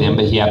wasn't with him,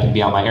 but he happened to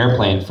be on my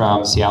airplane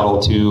from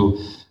Seattle to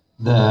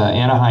the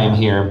Anaheim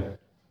here.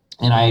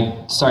 And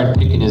I started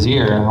picking his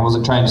ear. I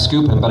wasn't trying to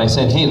scoop him, but I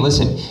said, hey,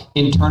 listen,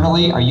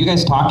 internally, are you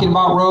guys talking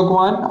about Rogue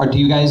One? Or do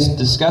you guys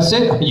discuss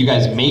it? Are you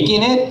guys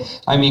making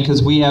it? I mean,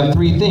 because we have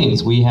 3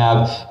 things. We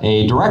have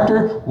a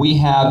director, we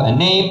have a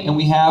name, and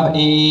we have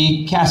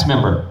a cast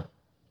member.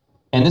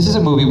 And this is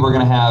a movie we're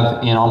going to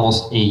have in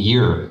almost a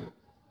year.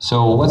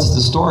 So what's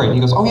the story? And he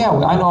goes, oh yeah,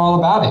 I know all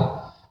about it.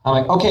 I'm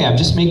like, okay, I'm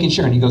just making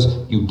sure. And he goes,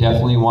 you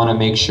definitely want to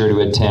make sure to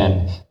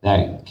attend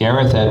that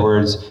Gareth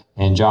Edwards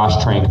and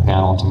Josh Trank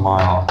panel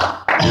tomorrow.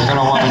 You're going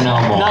to want to know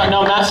more.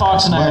 No, Matt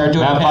Fox and I are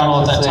doing a Matt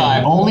panel at Fox that is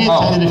time. Only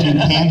attend it if you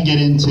can't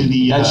get into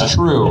the That's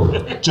true.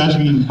 Judge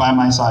Me by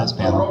My Size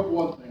panel. Rogue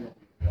One thing will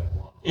be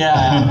available.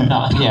 Yeah,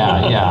 no.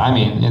 Yeah. I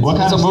mean, What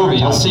it's kind a of movie.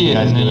 You'll storytelling see you it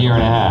guys in a do? year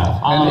and a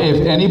half. And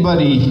if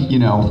anybody,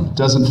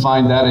 doesn't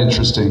find that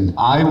interesting,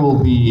 I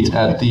will be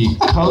at the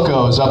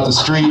Coco's up the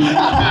street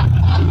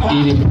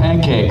eating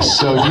pancakes.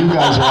 So you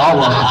guys are all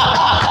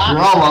welcome.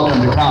 You're all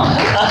welcome to come.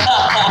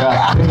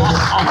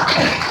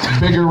 Yeah,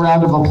 bigger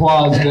round of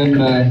applause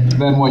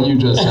than what you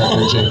just said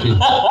there, JP.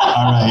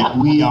 All right,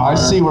 I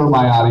see where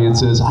my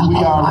audience is. We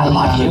are I really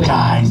love out you of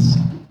time. guys.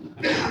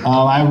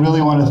 I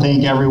really want to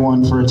thank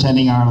everyone for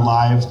attending our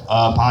live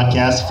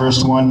podcast.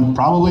 First one,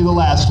 probably the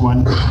last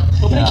one.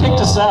 They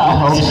kicked us out. I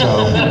hope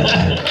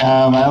so.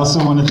 I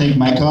also want to thank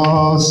my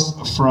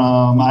co-hosts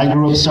from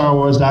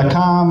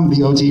iGrewUpStarWars.com,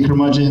 the OT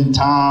Curmudgeon,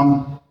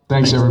 Tom.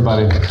 Thanks,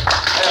 everybody.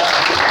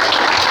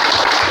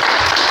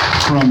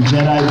 From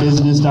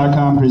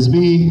JediBusiness.com, Chris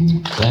B.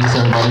 Thanks,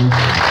 everybody.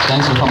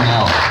 Thanks for coming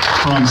out.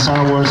 From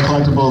Star Wars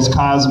Collectibles,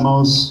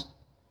 Cosmos,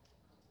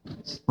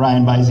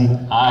 Ryan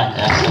Bizey. Hi.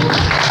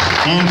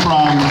 Yeah. And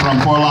from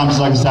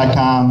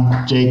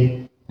ForLomSlugs.com,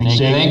 Jake. Thanks,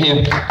 Jake. Thank you.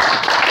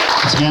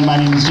 Once again, my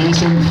name is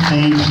Jason.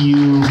 Thank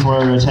you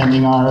for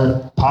attending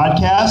our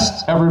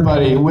podcast.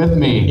 Everybody with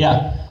me.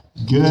 Yeah.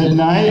 Good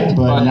night,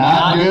 but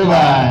not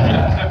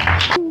goodbye.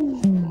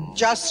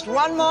 Just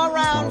one more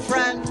round,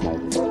 friend,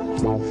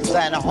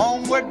 then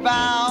homeward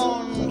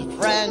bound,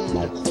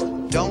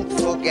 friend. Don't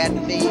forget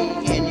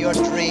me in your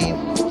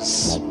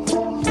dreams.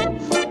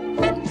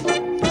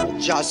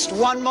 Just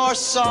one more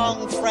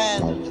song,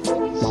 friend,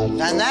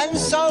 and then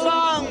so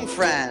long,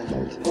 friend.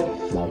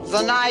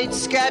 The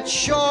nights get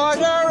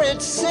shorter,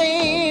 it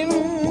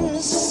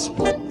seems.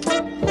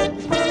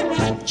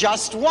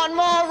 Just one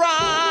more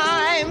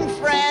rhyme,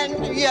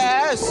 friend.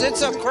 Yes,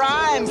 it's a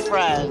crime,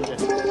 friend.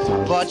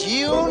 But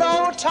you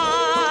know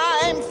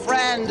time,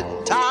 friend.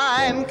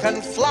 Time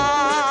can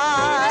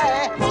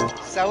fly.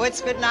 So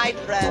it's good night,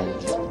 friend.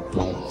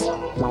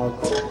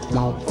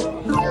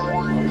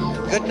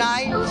 Good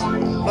night,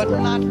 but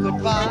not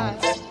goodbye.